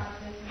 thought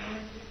process in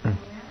order to come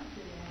around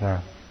to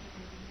that.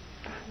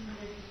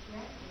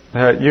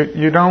 Yeah. And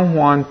You don't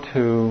want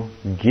to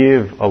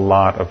give a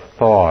lot of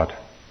thought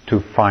to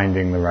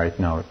finding the right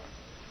note.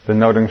 The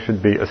noting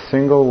should be a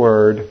single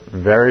word,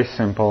 very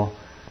simple,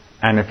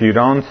 and if you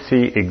don't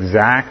see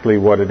exactly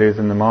what it is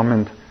in the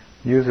moment,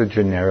 use a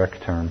generic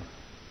term.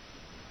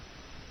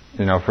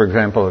 You know, for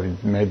example,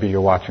 maybe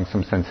you're watching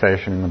some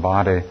sensation in the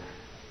body,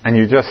 and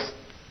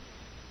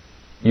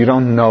you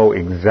don't know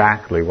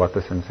exactly what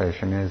the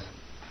sensation is.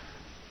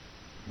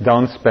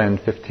 Don't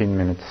spend 15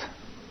 minutes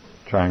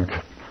trying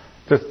to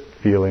just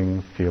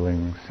feeling,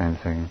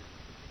 sensing.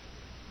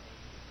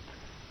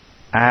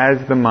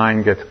 As the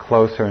mind gets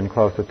closer and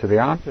closer to the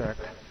object,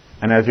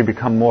 and as you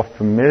become more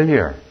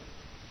familiar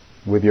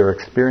with your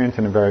experience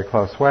in a very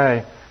close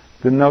way,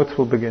 the notes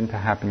will begin to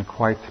happen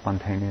quite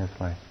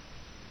spontaneously.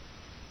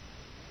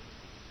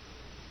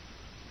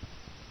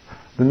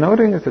 The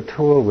noting is a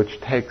tool which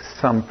takes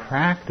some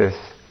practice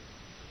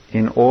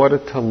in order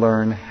to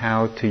learn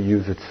how to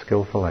use it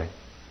skillfully.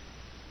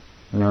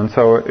 And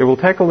so it will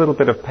take a little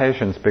bit of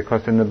patience,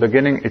 because in the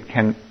beginning it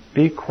can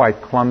be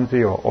quite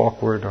clumsy or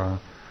awkward or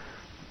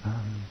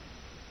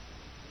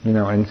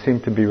and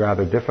seem to be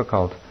rather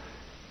difficult.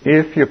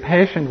 If you're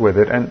patient with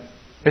it, and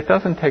it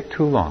doesn't take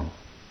too long,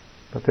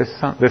 but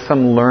there's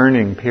some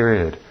learning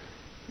period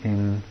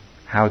in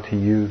how to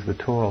use the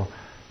tool,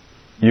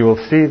 you will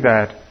see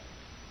that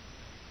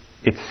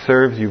it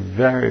serves you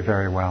very,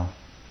 very well.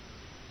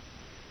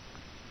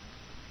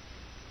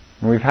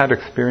 And we've had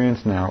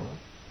experience now,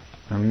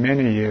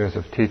 many years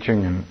of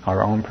teaching in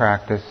our own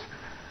practice.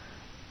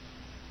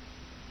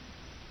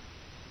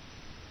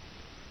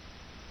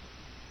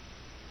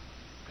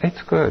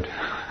 It's good.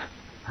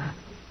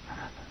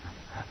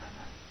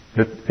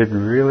 It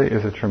really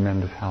is a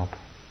tremendous help.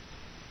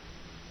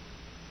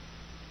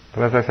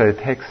 But as I say,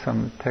 it takes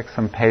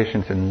some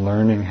patience in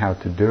learning how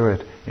to do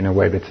it in a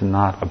way that's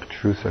not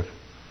obtrusive.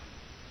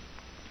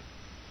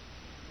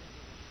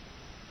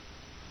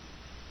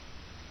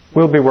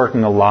 We'll be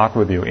working a lot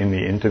with you in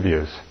the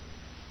interviews,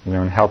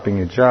 and helping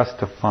you just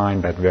to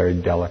find that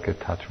very delicate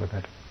touch with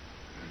it.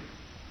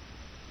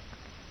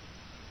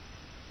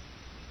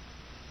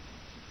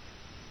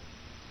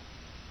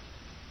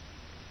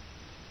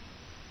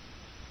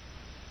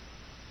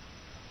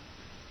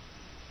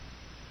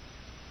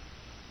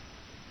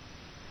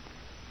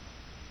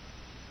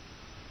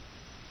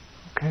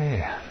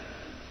 Okay.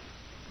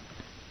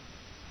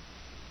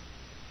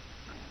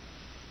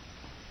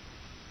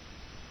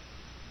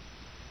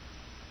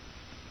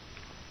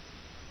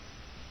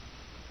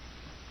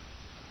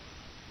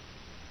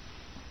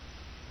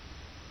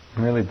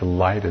 I'm really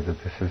delighted that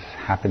this is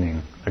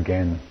happening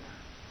again.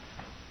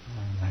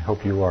 I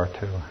hope you are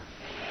too.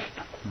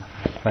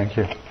 Thank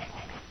you.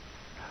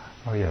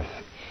 Oh yes.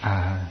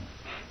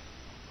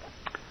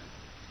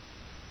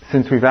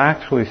 Since we've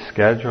actually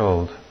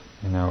scheduled,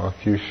 a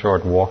few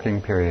short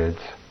walking periods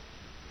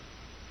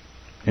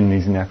in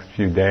these next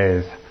few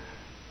days,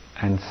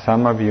 and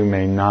some of you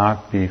may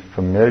not be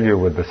familiar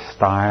with the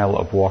style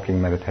of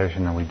walking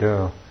meditation that we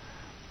do,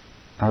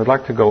 I would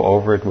like to go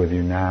over it with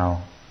you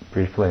now,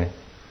 briefly.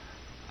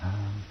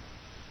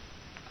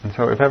 And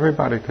so if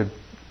everybody could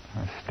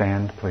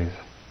stand, please.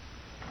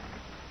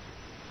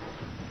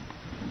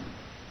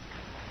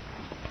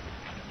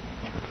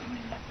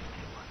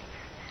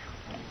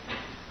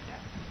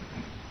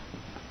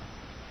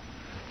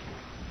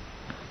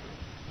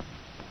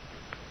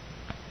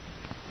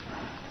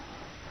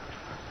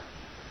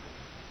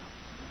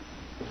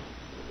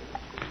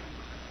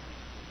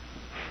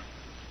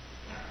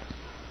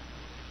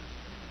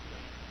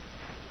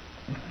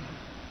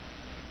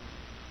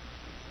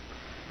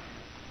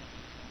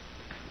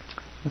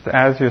 Just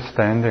as you're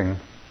standing,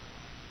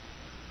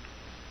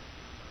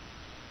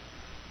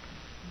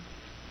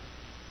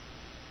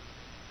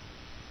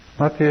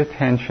 let the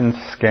attention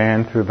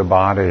scan through the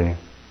body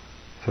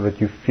so that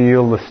you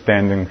feel the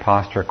standing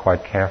posture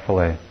quite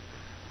carefully.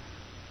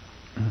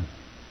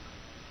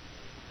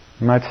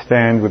 You might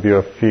stand with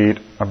your feet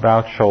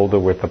about shoulder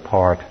width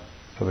apart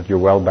so that you're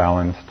well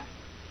balanced.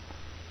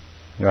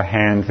 Your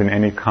hands in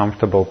any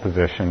comfortable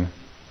position.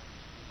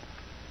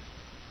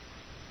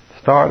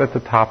 Start at the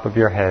top of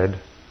your head.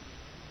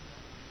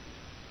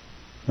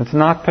 It's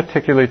not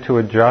particularly to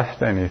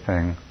adjust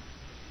anything,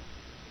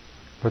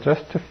 but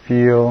just to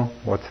feel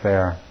what's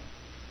there.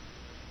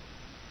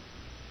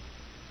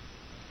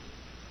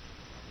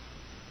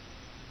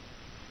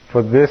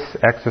 For this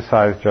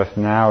exercise just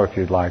now, if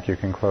you'd like, you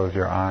can close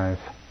your eyes.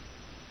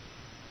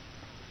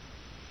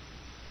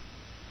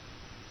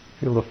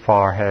 Feel the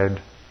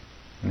forehead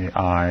and the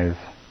eyes,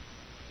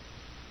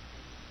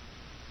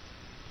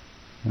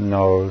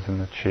 nose and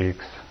the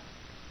cheeks.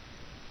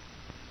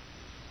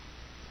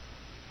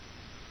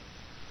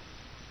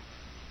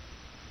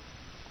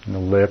 And the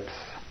lips,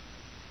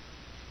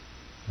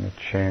 and the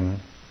chin,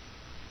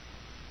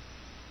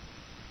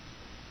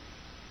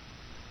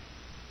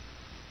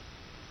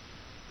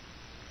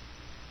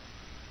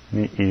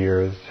 in the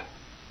ears,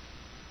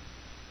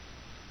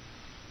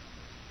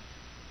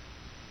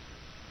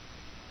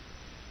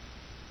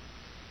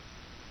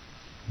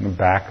 in the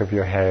back of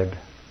your head,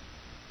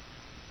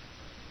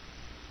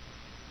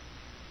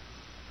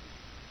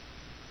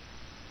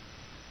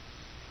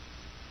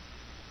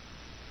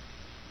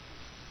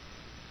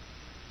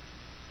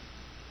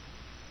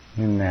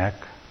 your neck,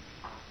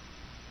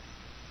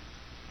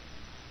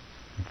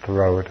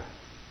 throat.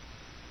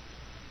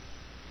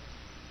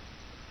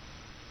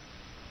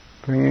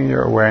 Bringing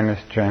your awareness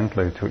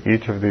gently to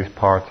each of these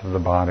parts of the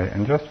body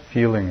and just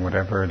feeling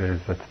whatever it is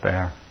that's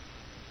there.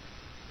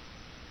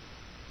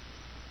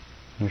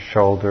 Your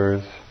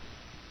shoulders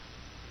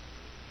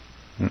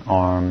and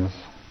arms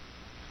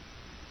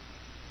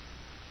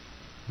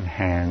and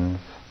hands,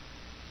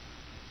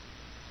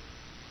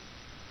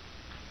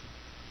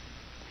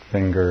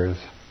 fingers,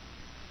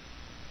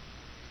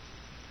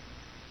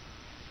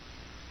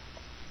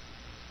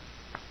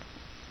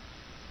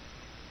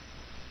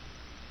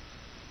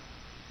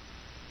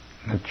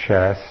 the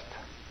chest,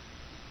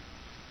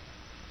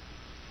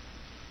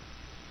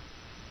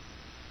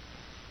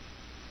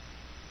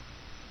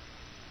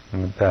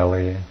 and the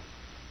belly,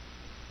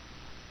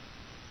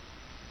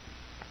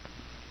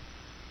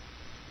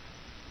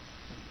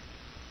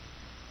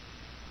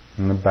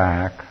 and the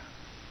back,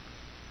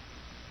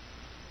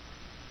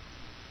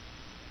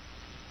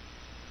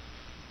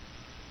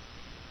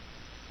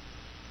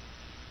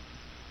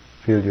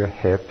 feel your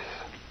hips,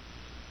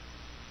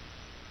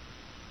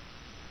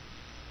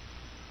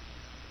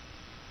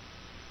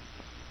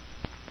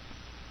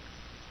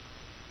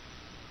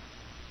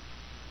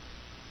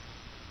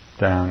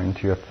 down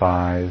into your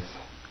thighs,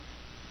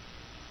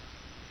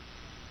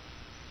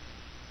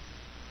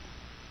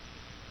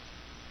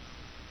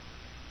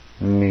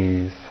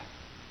 knees,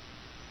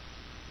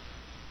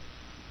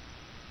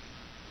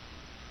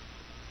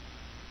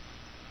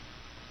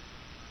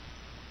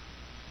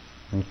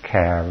 and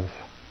calves,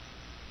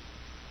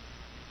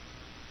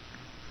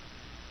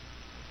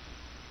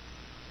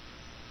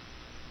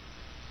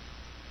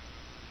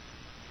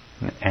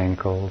 and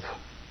ankles,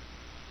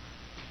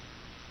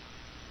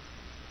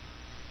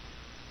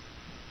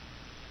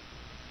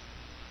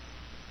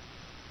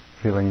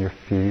 feeling your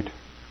feet,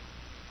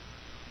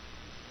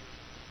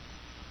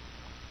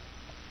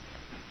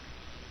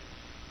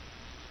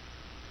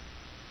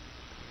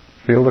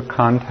 feel the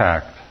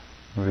contact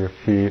of your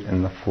feet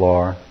in the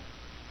floor.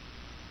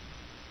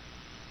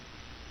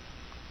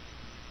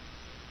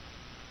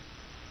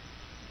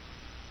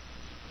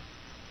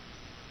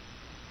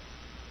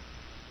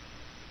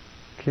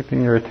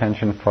 Keeping your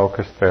attention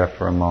focused there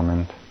for a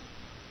moment,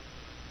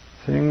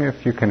 seeing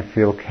if you can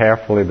feel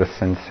carefully the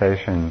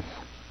sensations.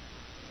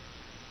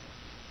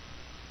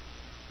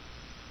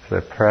 Is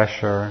there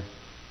pressure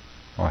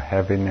or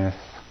heaviness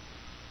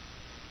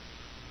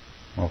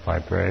or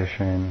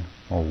vibration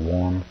or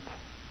warmth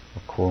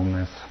or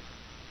coolness?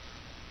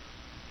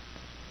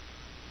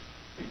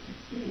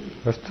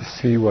 Just to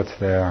see what's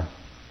there.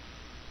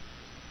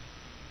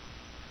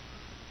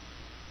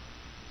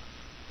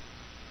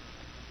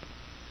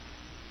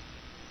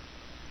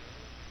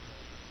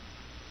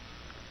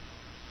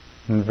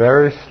 And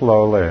very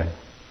slowly,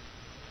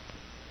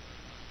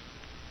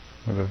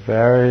 with a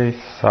very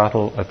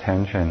subtle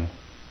attention,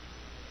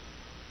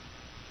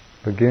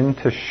 begin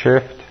to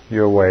shift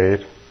your weight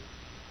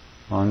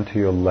onto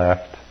your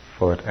left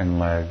foot and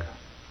leg,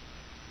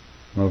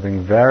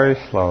 moving very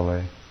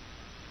slowly,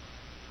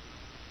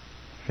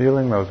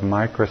 feeling those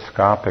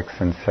microscopic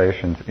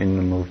sensations in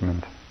the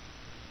movement.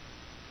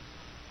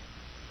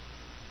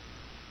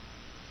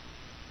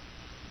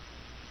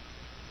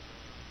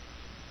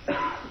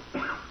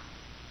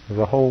 There's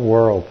a whole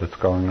world that's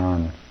going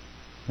on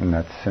in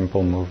that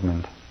simple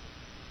movement.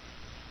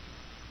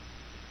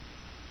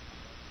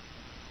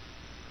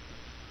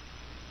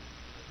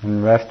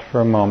 And rest for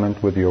a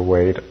moment with your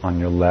weight on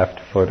your left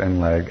foot and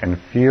leg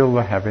and feel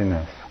the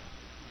heaviness,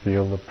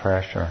 feel the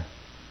pressure.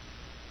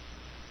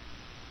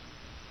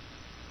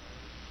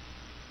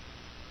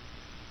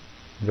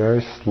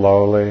 Very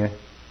slowly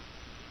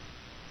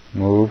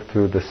move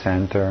through the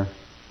center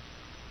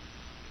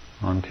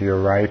onto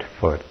your right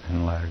foot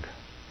and leg.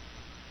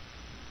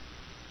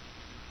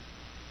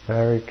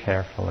 Very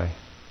carefully.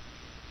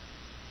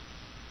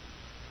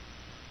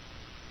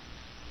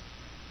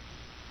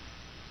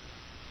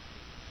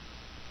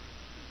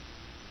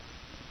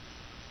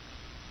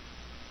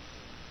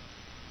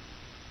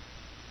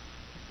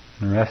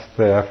 And rest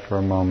there for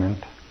a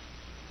moment,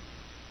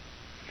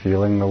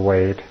 feeling the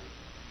weight,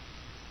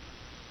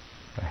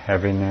 the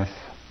heaviness,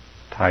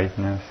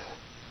 tightness.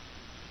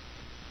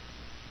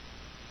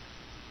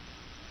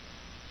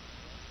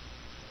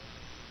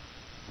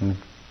 And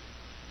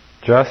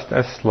just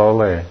as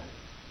slowly,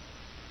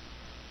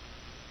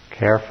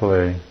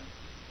 carefully,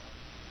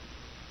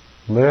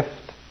 lift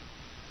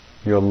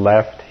your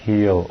left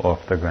heel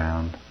off the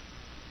ground.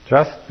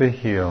 Just the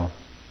heel.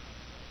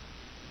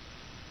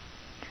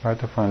 Try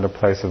to find a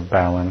place of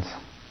balance.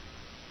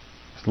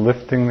 Just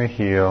lifting the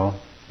heel,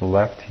 the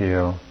left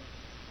heel,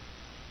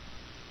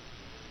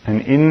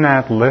 And in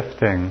that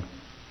lifting,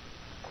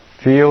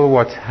 feel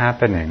what's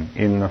happening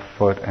in the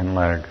foot and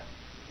leg.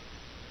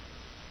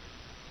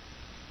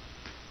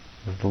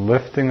 There's the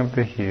lifting of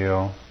the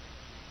heel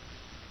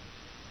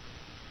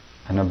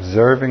and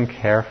observing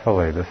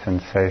carefully the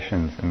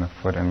sensations in the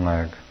foot and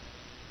leg.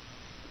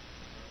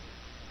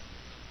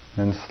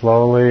 Then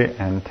slowly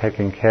and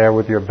taking care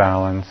with your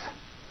balance,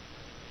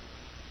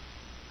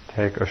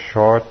 take a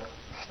short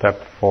step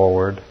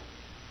forward.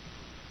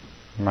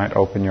 You might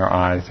open your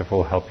eyes if it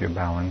will help you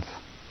balance.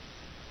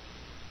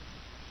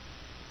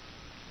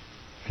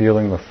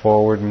 Feeling the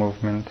forward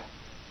movement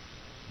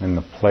and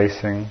the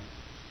placing.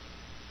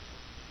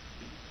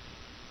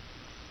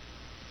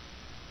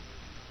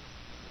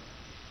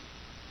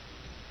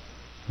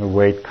 The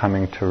weight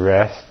coming to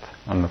rest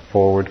on the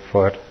forward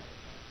foot.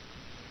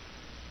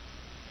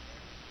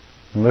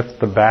 Lift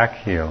the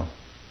back heel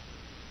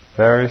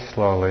very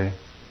slowly.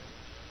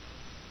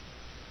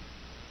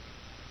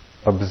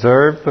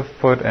 Observe the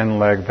foot and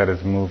leg that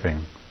is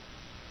moving.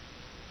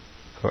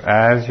 So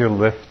as you're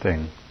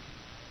lifting,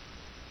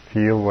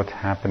 feel what's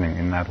happening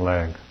in that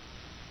leg.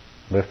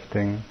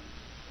 Lifting,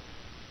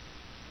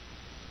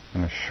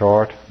 and a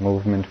short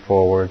movement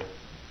forward.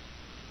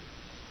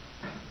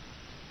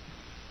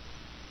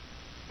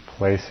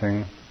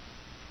 Placing.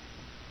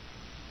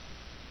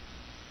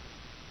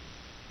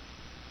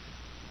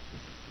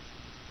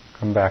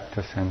 Come back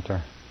to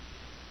center.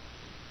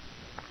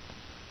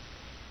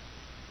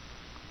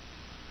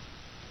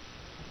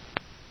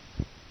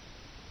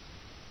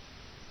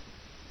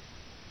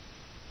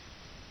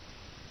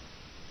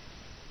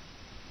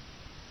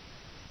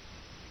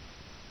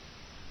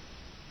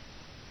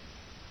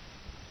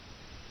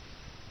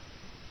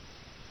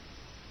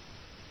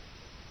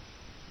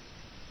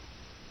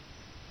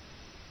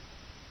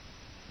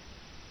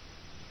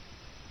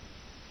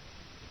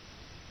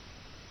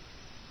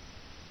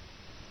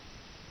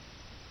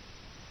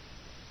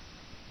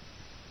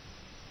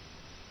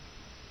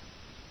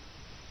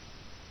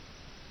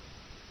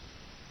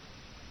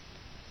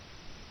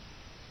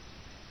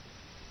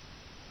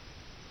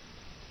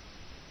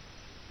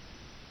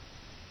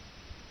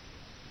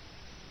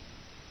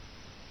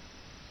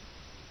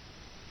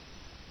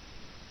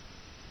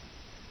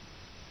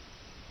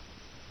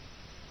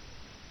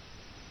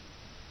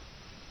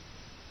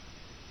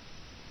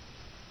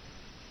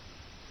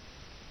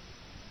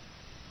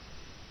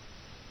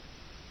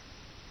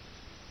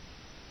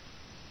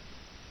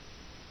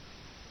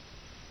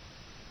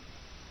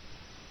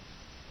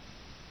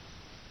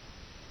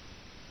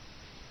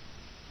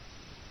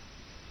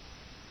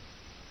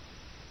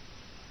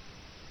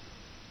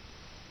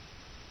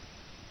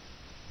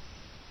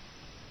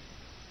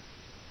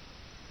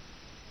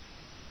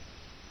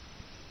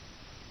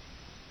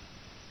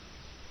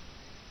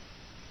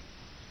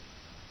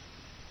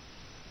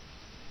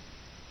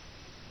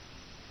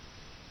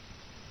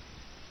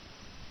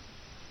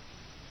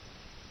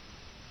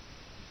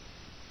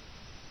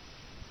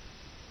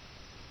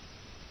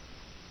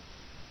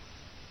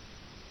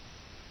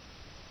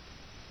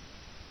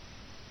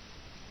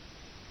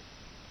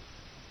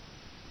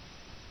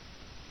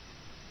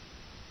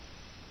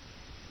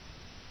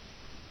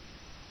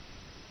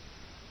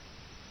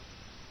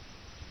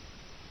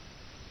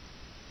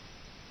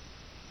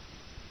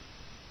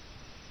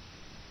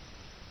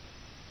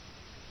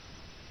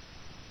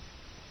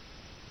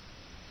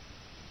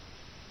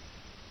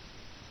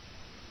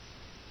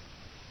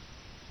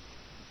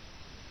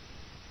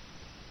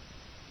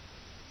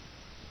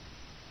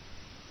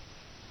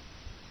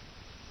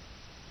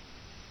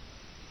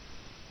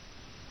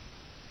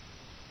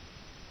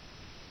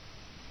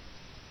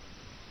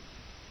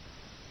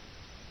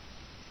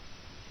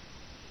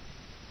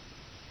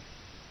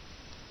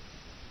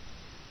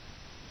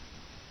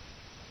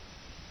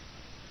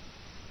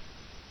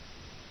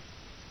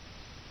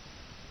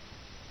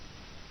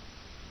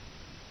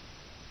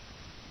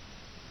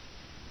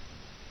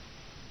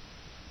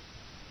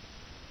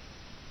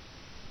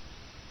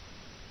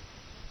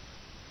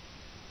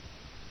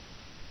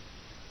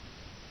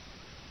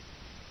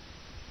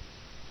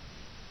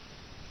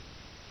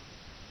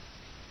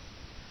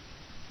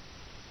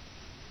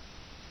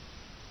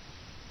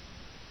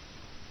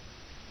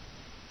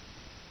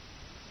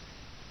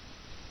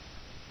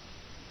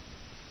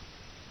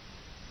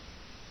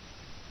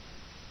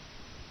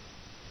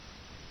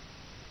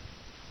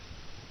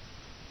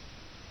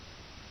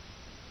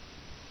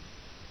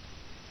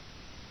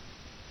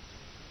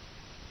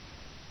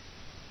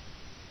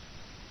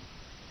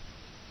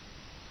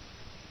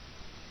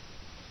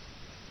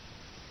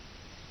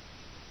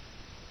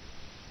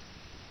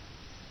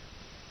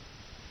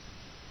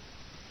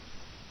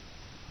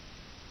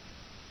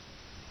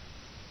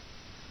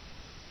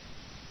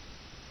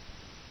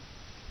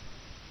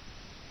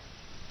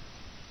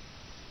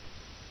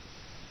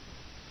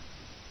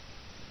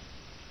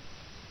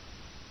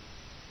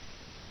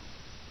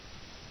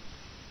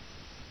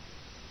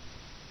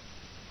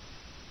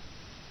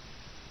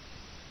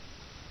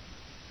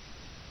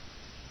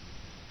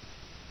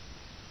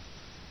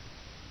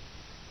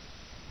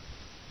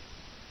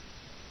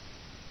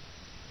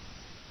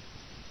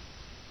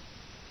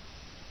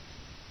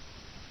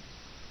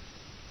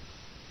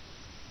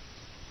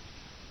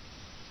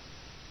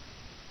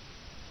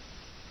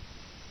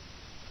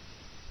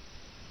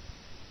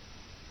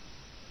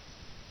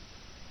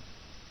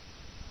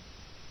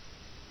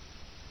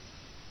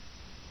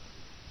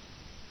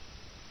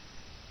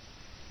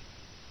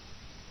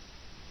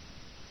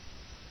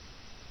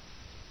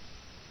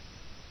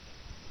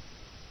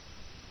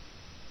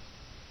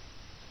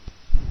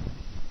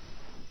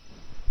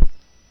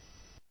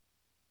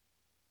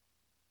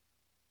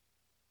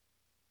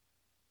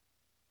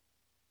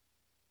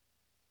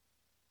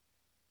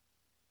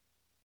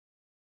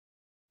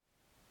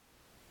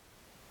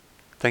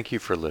 Thank you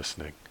for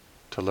listening.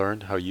 To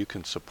learn how you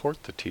can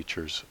support the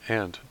teachers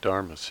and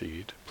Dharma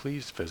Seed,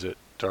 please visit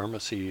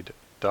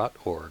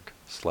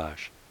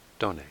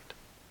dharmaseed.org/donate.